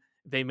so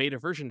they made a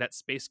version that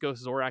Space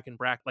Ghost, Zorak, and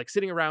Brack like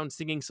sitting around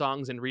singing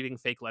songs and reading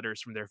fake letters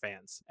from their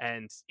fans.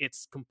 And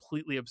it's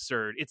completely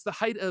absurd. It's the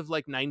height of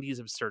like 90s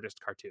absurdist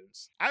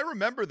cartoons. I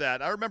remember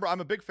that.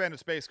 I'm a big fan of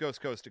Space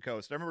Ghost Coast to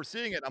Coast. I remember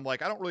seeing it. I'm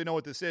like, I don't really know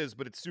what this is,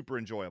 but it's super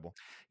enjoyable.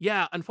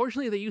 Yeah,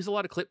 unfortunately, they use a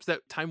lot of clips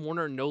that Time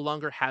Warner no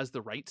longer has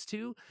the rights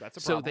to. That's a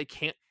So problem.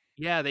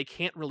 they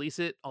can't release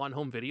it on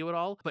home video at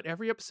all. But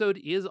every episode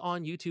is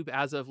on YouTube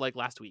as of like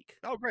last week.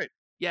 Oh, great.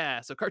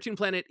 Yeah, so Cartoon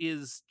Planet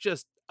is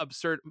just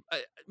absurd.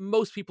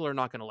 Most people are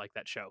not going to like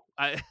that show,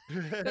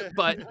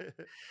 but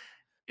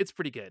it's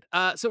pretty good.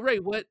 So Ray,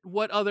 what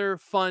other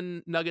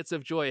fun nuggets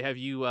of joy have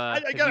you? I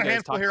have got you a guys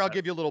handful talked here. I'll about?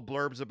 give you little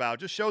blurbs about.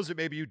 Just shows that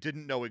maybe you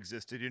didn't know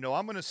existed. I'm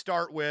going to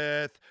start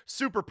with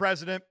Super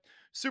President.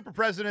 Super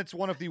President's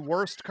one of the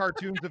worst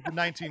cartoons of the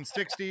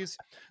 1960s.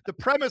 The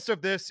premise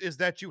of this is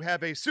that you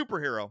have a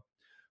superhero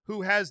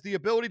who has the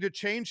ability to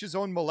change his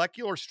own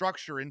molecular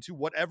structure into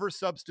whatever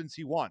substance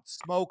he wants: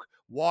 smoke,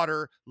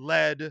 water,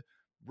 lead,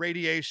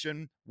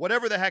 radiation,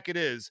 whatever the heck it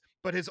is.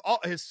 But his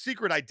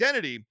secret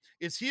identity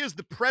is he is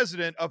the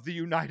president of the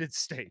United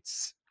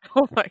States.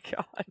 Oh my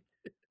god.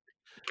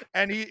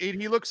 And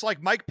he looks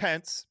like Mike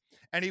Pence,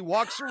 and he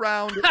walks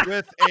around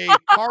with a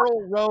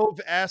Karl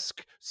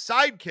Rove-esque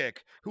sidekick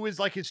who is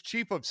like his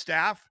chief of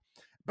staff.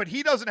 But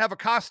he doesn't have a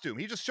costume.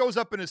 He just shows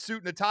up in a suit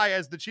and a tie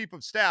as the chief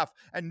of staff,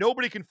 and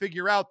nobody can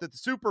figure out that the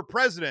Super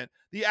President,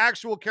 the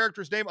actual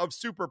character's name of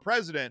Super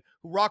President,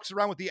 who walks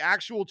around with the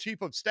actual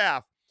chief of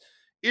staff,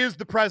 is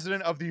the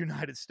president of the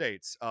United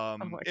States.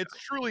 It's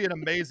truly an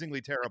amazingly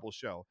terrible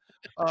show.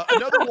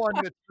 Another one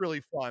that's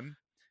really fun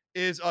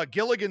is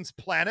Gilligan's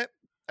Planet,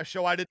 a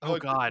show I didn't know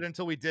existed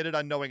until we did it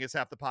on Knowing Is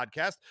Half the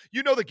Podcast.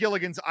 You know the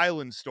Gilligan's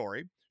Island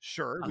story.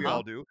 Sure, we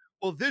all do.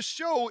 Well, this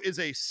show is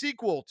a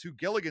sequel to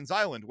Gilligan's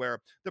Island, where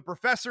the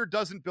professor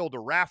doesn't build a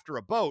raft or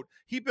a boat.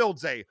 He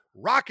builds a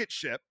rocket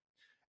ship,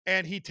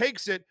 and he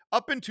takes it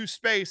up into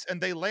space,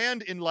 and they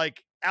land in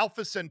like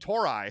Alpha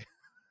Centauri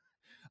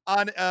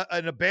on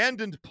an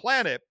abandoned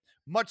planet,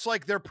 much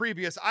like their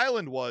previous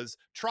island was,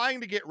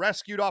 trying to get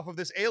rescued off of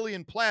this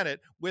alien planet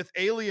with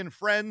alien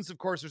friends. Of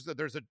course,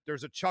 there's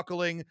a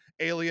chuckling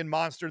alien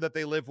monster that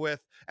they live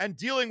with, and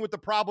dealing with the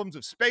problems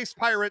of space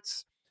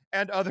pirates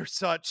and other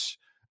such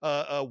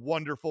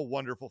wonderful,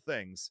 wonderful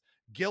things.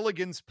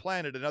 Gilligan's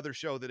Planet, another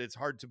show that it's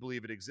hard to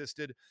believe it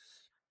existed.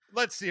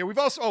 Let's see. We've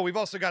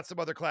also got some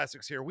other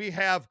classics here. We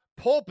have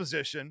Pole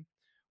Position,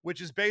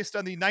 which is based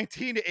on the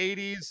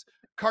 1980s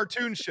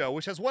cartoon show,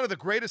 which has one of the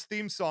greatest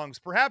theme songs,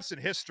 perhaps in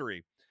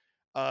history.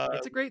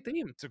 It's a great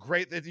theme. It's a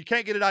great. You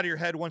can't get it out of your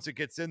head once it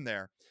gets in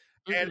there.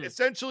 And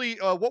essentially,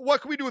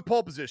 what can we do with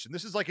Pole Position?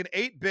 This is like an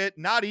 8-bit,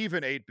 not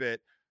even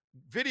 8-bit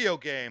video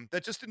game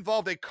that just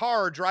involved a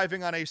car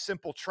driving on a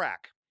simple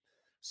track.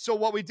 So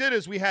what we did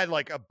is we had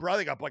like a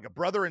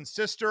brother and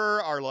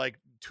sister are like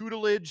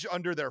tutelage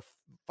under their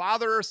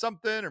father or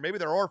something, or maybe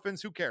they're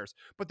orphans, who cares?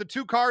 But the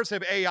two cars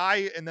have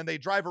AI, and then they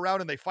drive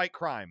around and they fight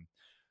crime.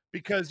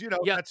 Because,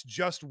 that's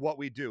just what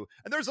we do.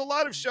 And there's a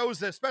lot of shows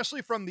that,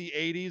 especially from the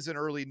 80s and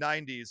early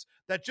 90s,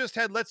 that just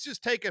had, let's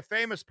just take a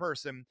famous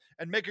person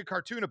and make a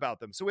cartoon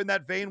about them. So in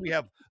that vein, we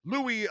have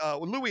Louis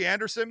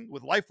Anderson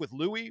with Life with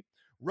Louie,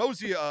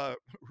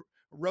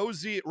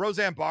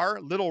 Roseanne Barr,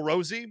 Little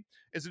Rosie,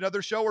 is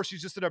another show where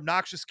she's just an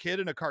obnoxious kid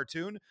in a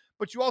cartoon.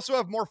 But you also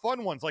have more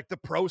fun ones like the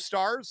Pro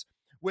Stars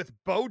with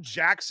Bo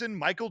Jackson,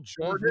 Michael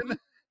Jordan,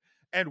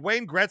 and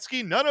Wayne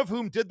Gretzky, none of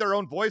whom did their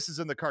own voices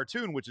in the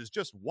cartoon, which is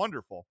just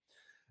wonderful.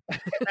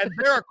 And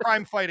they're a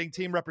crime fighting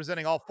team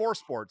representing all 4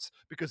 sports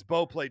because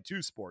Bo played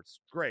 2 sports.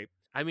 Great.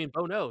 I mean,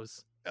 Bo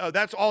knows.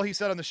 That's all he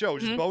said on the show.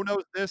 Just Bo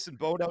knows this and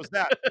Bo knows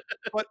that.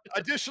 But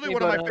additionally,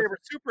 one of my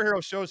favorite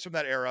superhero shows from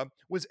that era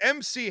was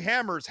MC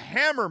Hammer's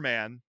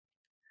Hammerman.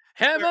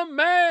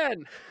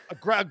 Hammerman!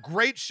 A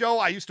great show.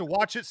 I used to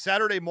watch it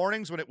Saturday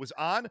mornings when it was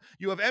on.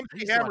 You have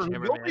MC Hammer, who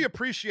nobody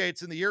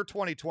appreciates in the year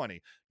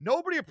 2020.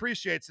 Nobody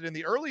appreciates it. In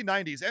the early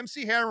 90s,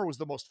 MC Hammer was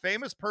the most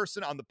famous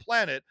person on the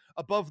planet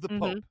above the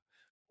Pope.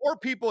 Or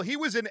people, he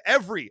was in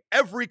every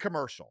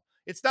commercial.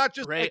 It's not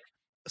just like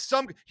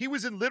he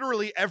was in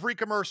literally every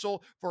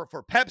commercial for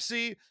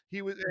Pepsi.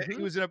 He was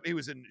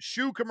in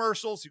shoe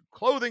commercials,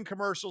 clothing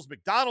commercials,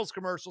 McDonald's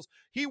commercials.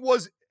 He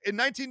was in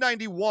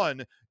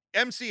 1991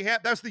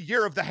 that's the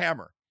year of the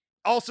Hammer.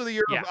 Also the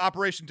year of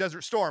Operation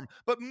Desert Storm,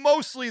 but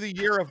mostly the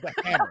year of the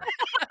Hammer.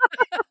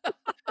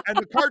 And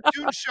the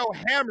cartoon show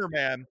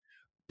Hammerman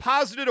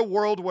posited a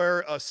world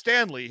where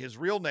Stanley, his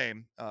real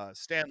name,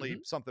 Stanley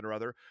something or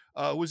other,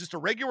 was just a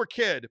regular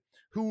kid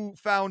who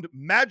found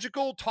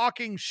magical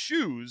talking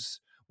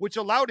shoes, which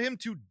allowed him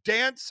to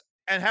dance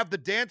and have the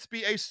dance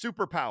be a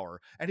superpower.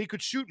 And he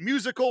could shoot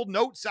musical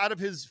notes out of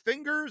his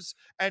fingers,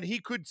 and he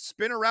could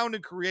spin around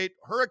and create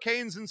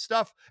hurricanes and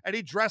stuff. And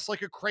he dressed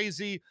like a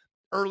crazy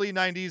early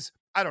 90s,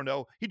 I don't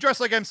know, he dressed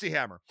like MC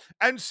Hammer.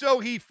 And so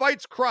he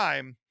fights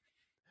crime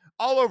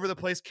all over the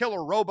place,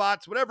 killer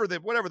robots, whatever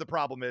the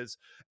problem is.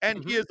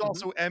 And he is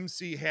also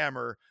MC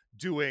Hammer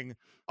doing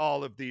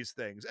all of these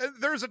things. And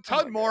there's a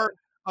ton more.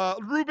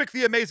 Rubik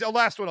the Amazing,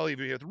 last one I'll leave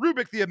you with.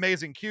 Rubik the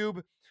Amazing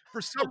Cube.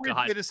 For some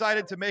reason, they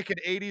decided to make an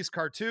 80s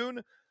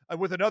cartoon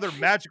with another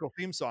magical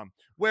theme song,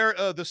 where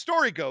the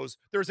story goes,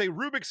 there's a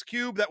Rubik's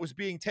Cube that was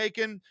being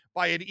taken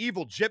by an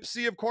evil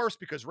gypsy, of course,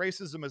 because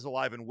racism is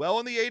alive and well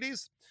in the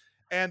 80s.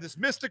 And this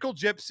mystical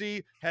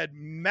gypsy had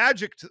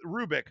magicked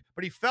Rubik,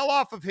 but he fell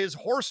off of his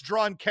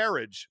horse-drawn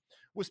carriage,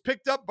 was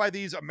picked up by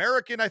these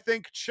American, I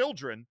think,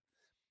 children,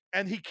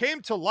 and he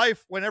came to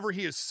life whenever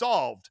he is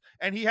solved,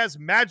 and he has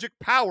magic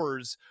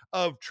powers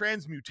of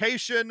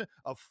transmutation,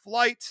 of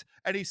flight,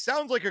 and he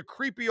sounds like a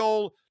creepy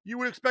old, you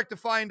would expect to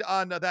find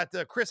on that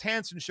Chris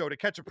Hansen show, To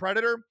Catch a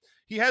Predator.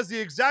 He has the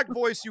exact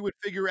voice you would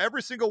figure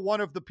every single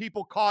one of the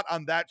people caught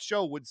on that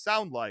show would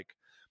sound like.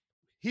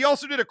 He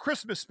also did a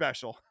Christmas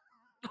special.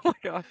 Oh my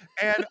God.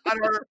 And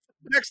on our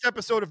next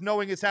episode of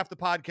Knowing Is Half the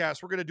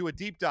Podcast, we're going to do a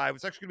deep dive.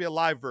 It's actually going to be a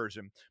live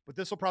version, but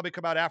this will probably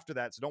come out after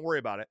that, so don't worry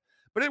about it.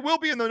 But it will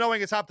be in the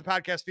Knowing Is Half the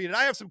Podcast feed, and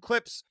I have some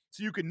clips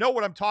so you can know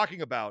what I'm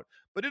talking about.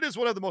 But it is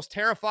one of the most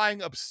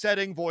terrifying,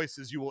 upsetting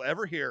voices you will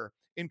ever hear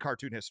in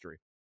cartoon history.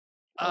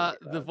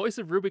 The voice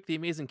of Rubik the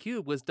Amazing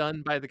Cube was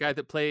done by the guy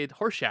that played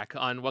Horseshack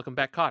on Welcome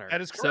Back, Kotter.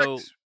 That is correct. So,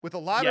 with a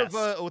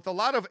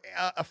lot of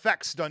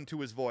effects done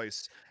to his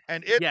voice,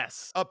 and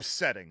it's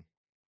upsetting.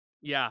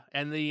 Yeah,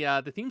 and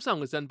the theme song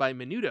was done by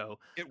Menudo,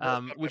 It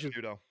was which is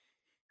Menudo.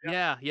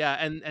 Yeah,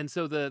 and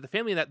so the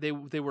family that they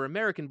were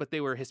American, but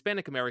they were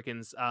Hispanic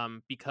Americans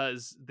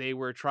because they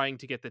were trying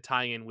to get the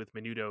tie-in with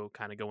Menudo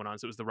kind of going on.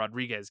 So it was the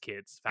Rodriguez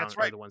kids That's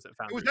right. the ones that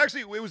found it. Was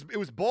actually it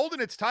was bold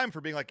in its time for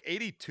being like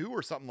 82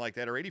 or something like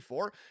that, or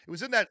 84. It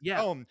was in that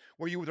zone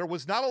where there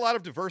was not a lot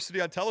of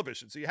diversity on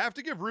television. So you have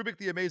to give Rubik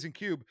the Amazing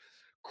Cube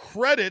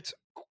credit,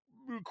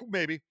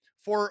 maybe,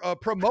 for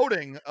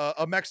promoting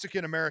a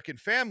Mexican American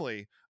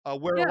family.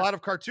 Where a lot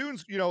of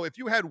cartoons, if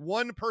you had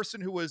one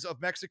person who was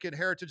of Mexican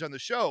heritage on the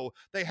show,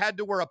 they had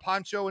to wear a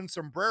poncho and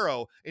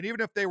sombrero. And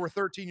even if they were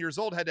 13 years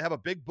old, had to have a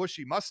big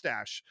bushy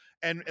mustache,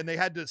 and they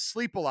had to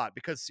sleep a lot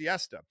because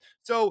siesta.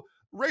 So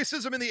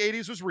racism in the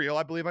 80s was real.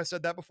 I believe I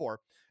said that before.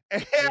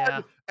 And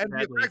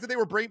the fact that they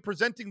were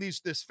presenting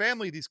this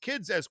family, these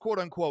kids as quote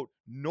unquote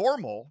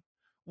normal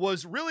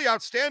was really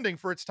outstanding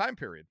for its time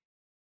period.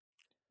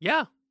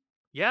 Yeah.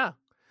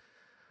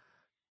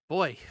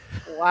 Boy.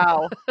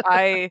 Wow.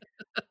 I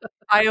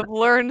have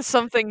learned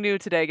something new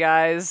today,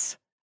 guys.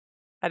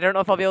 I don't know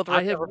if I'll be able to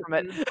recover from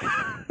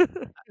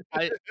it.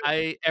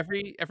 I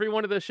every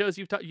one of those shows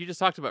you just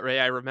talked about, Ray,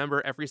 I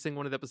remember every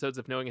single one of the episodes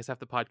of Knowing Is Half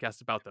the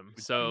Podcast about them.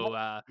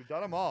 We've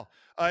done them all.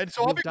 And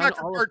so I'll be back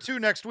for part 2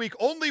 next week.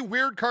 Only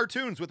weird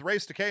cartoons with Ray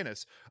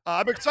Stakenas.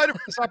 I'm excited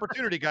for this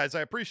opportunity, guys.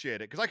 I appreciate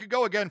it because I could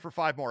go again for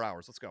 5 more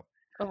hours. Let's go.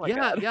 Oh my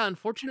God. Yeah.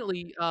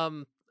 Unfortunately,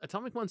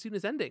 Atomic Monsoon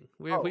is ending.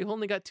 We've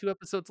only got 2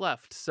 episodes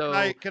left.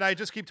 So can I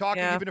just keep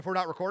talking even if we're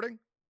not recording?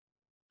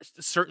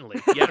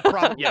 Certainly. Yeah,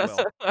 probably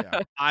will.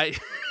 Yeah. I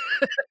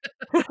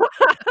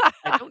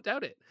don't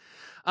doubt it.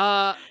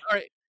 All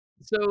right.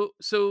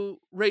 So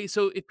Ray,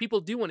 so if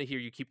people do want to hear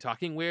you keep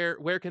talking,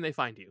 where can they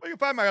find you? Well, you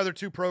can find my other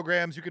 2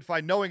 programs. You can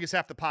find Knowing is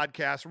Half the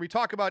Podcast, where we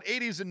talk about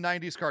 80s and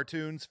 90s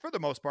cartoons. For the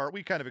most part,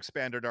 we kind of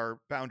expanded our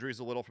boundaries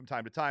a little from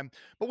time to time,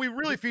 but we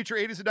really feature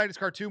 80s and 90s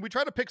cartoon. We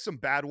try to pick some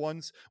bad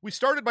ones. We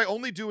started by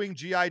only doing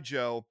G.I.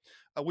 Joe,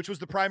 which was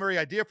the primary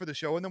idea for the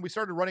show, and then we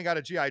started running out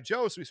of G.I.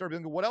 Joe, so we started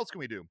thinking, what else can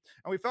we do?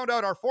 And we found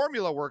out our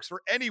formula works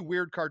for any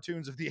weird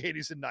cartoons of the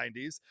 80s and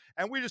 90s,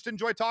 and we just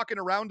enjoy talking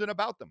around and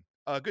about them.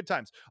 Good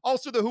times.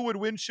 Also, the Who Would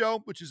Win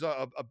show, which is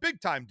a big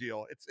time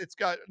deal. It's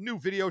got new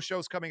video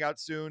shows coming out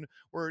soon.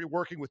 We're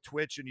working with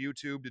Twitch and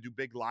YouTube to do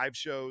big live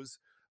shows,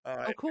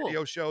 and Cool.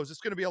 video shows. It's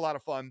going to be a lot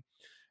of fun.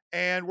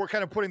 And we're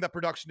kind of putting that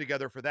production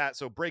together for that.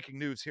 So breaking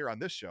news here on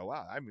this show.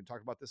 Wow, I haven't even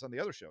talked about this on the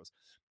other shows.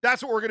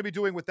 That's what we're going to be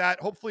doing with that.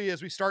 Hopefully,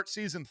 as we start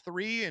season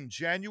 3 in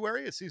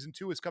January, as season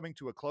 2 is coming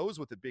to a close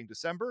with it being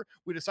December,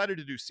 we decided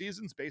to do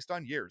seasons based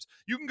on years.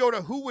 You can go to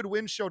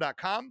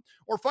whowouldwinshow.com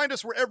or find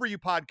us wherever you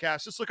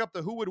podcast. Just look up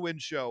the Who Would Win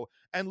show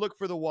and look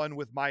for the one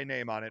with my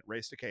name on it,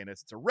 Ray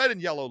Stakenas. It's a red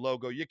and yellow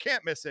logo. You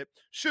can't miss it.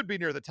 Should be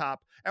near the top.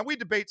 And we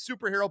debate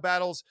superhero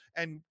battles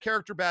and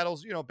character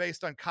battles,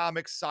 based on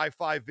comics,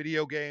 sci-fi,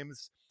 video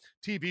games,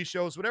 TV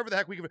shows, whatever the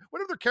heck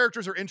whatever their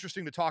characters are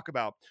interesting to talk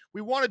about.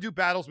 We want to do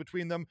battles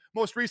between them.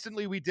 Most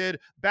recently, we did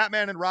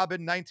Batman and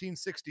Robin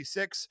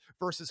 1966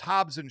 versus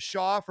Hobbs and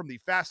Shaw from the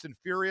Fast and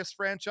Furious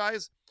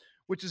franchise,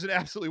 which is an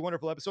absolutely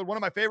wonderful episode. One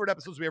of my favorite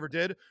episodes we ever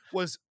did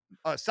was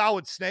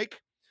Solid Snake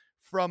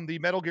from the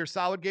Metal Gear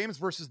Solid games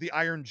versus the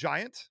Iron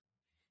Giant,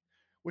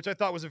 which I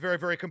thought was a very,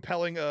 very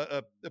compelling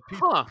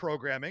piece of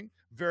programming.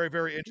 Very,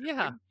 very interesting.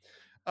 Yeah.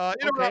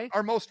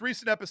 Our most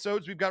recent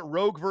episodes, we've got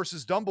Rogue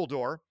versus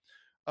Dumbledore,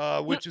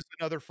 which is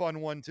another fun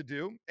one to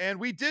do. And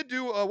we did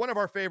do one of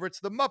our favorites,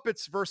 The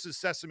Muppets versus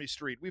Sesame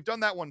Street. We've done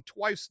that one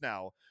twice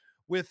now,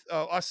 with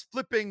us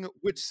flipping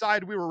which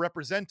side we were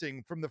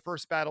representing from the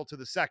first battle to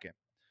the second.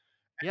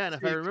 Yeah, and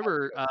if I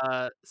remember,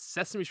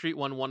 Sesame Street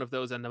won one of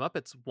those, and the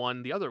Muppets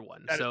won the other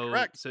one. That is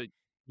correct. So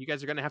you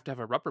guys are going to have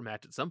a rubber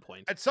match at some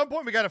point. At some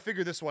point, we got to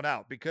figure this one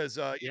out because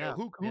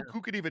who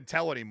could even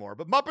tell anymore?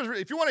 But Muppets,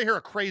 if you want to hear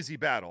a crazy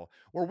battle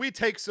where we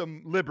take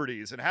some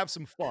liberties and have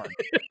some fun,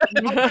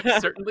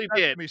 certainly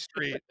did. Sesame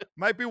Street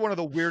might be one of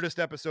the weirdest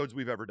episodes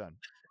we've ever done.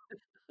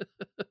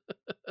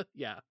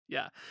 Yeah,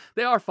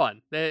 they are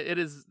fun. It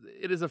is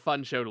a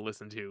fun show to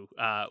listen to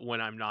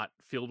when I'm not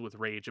filled with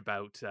rage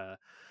about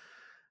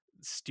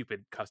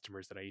stupid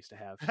customers that I used to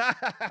have.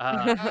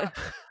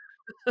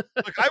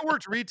 Look, I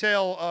worked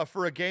retail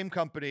for a game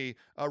company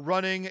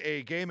running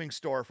a gaming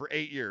store for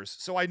 8 years,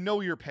 so I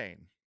know your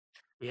pain.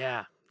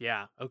 Yeah.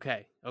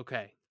 Okay.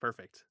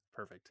 Perfect.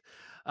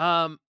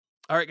 All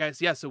right,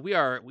 guys. Yeah, so we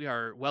are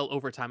well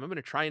over time. I'm going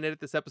to try and edit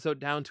this episode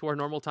down to our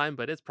normal time,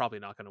 but it's probably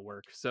not going to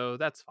work, so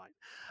that's fine.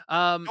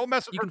 Don't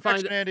mess with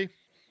perfection, Andy.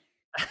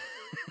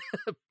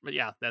 But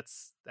yeah,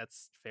 that's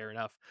fair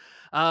enough.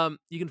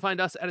 You can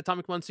find us at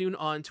Atomic Monsoon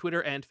on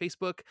Twitter and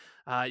Facebook.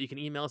 You can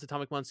email us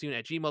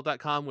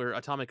atomicmonsoon@gmail.com. We're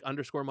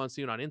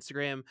atomic_monsoon on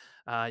Instagram.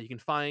 You can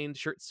find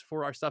shirts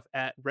for our stuff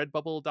at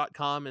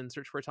redbubble.com and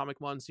search for Atomic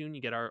Monsoon.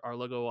 You get our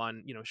logo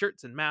on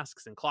shirts and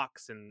masks and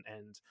clocks and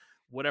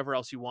whatever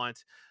else you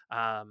want.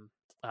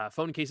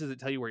 Phone cases that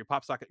tell you where your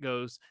pop socket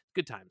goes.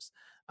 Good times.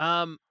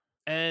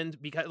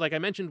 And because, like I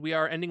mentioned, we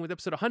are ending with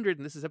episode 100,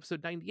 and this is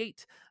episode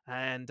 98.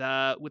 And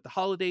with the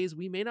holidays,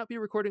 we may not be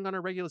recording on our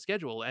regular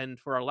schedule. And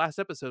for our last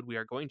episode, we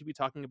are going to be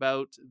talking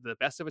about the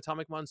best of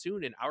Atomic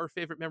Monsoon and our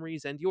favorite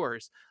memories and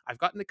yours. I've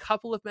gotten a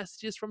couple of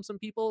messages from some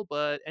people,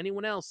 but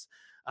anyone else,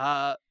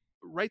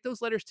 write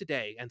those letters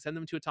today and send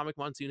them to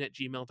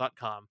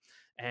atomicmonsoon@gmail.com.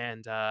 And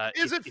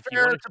is it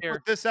fair to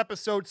put this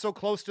episode so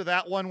close to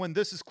that one when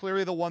this is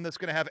clearly the one that's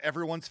going to have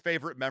everyone's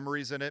favorite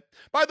memories in it?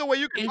 By the way,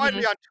 you can find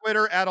me on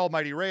Twitter at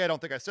Almighty Ray. I don't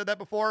think I said that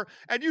before,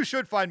 and you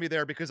should find me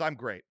there because I'm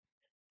great.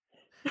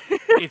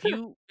 If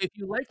you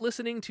like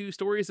listening to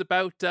stories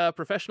about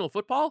professional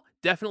football,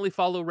 definitely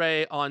follow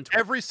Ray on Twitter.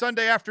 Every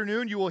Sunday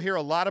afternoon, you will hear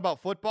a lot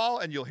about football,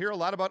 and you'll hear a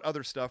lot about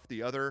other stuff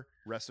the other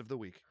rest of the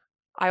week.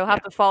 I will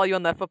have to follow you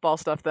on that football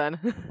stuff then.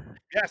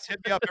 Yes, hit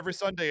me up every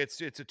Sunday.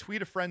 It's a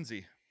tweet of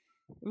frenzy.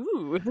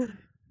 Ooh.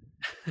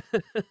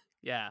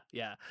 Yeah.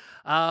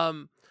 All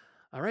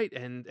right,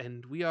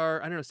 and we are.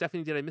 I don't know,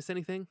 Stephanie. Did I miss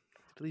anything?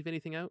 Did I leave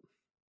anything out?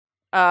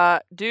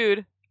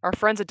 Dude, our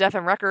friends at Def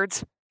M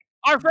Records.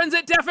 Our friends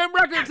at Def M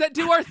Records that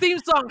do our theme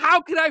song.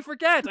 How could I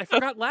forget? I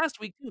forgot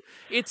last week too.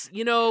 It's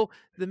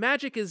the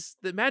magic gets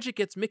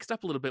mixed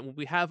up a little bit when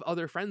we have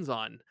other friends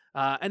on,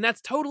 and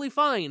that's totally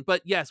fine.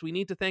 But yes, we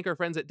need to thank our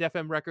friends at Def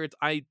M Records.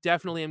 I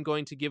definitely am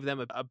going to give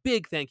them a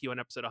big thank you on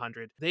episode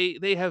 100. They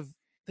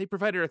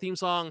provided our theme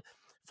song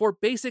for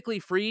basically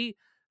free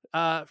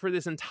for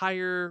this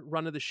entire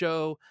run of the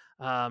show.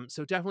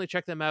 So definitely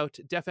check them out.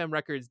 Def M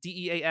Records,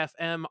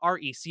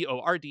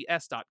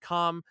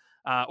 DEAFMRECORDS.com.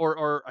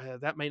 Or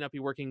that might not be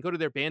working. Go to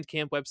their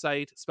Bandcamp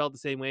website, spelled the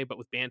same way, but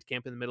with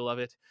Bandcamp in the middle of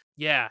it.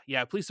 Yeah.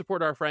 Please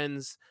support our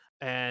friends,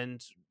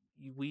 and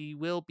we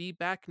will be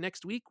back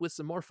next week with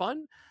some more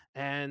fun.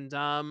 And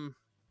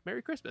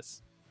Merry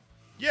Christmas!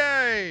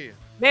 Yay!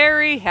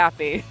 Merry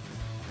happy.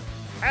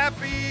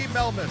 Happy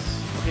Melmas.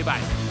 Okay,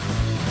 bye.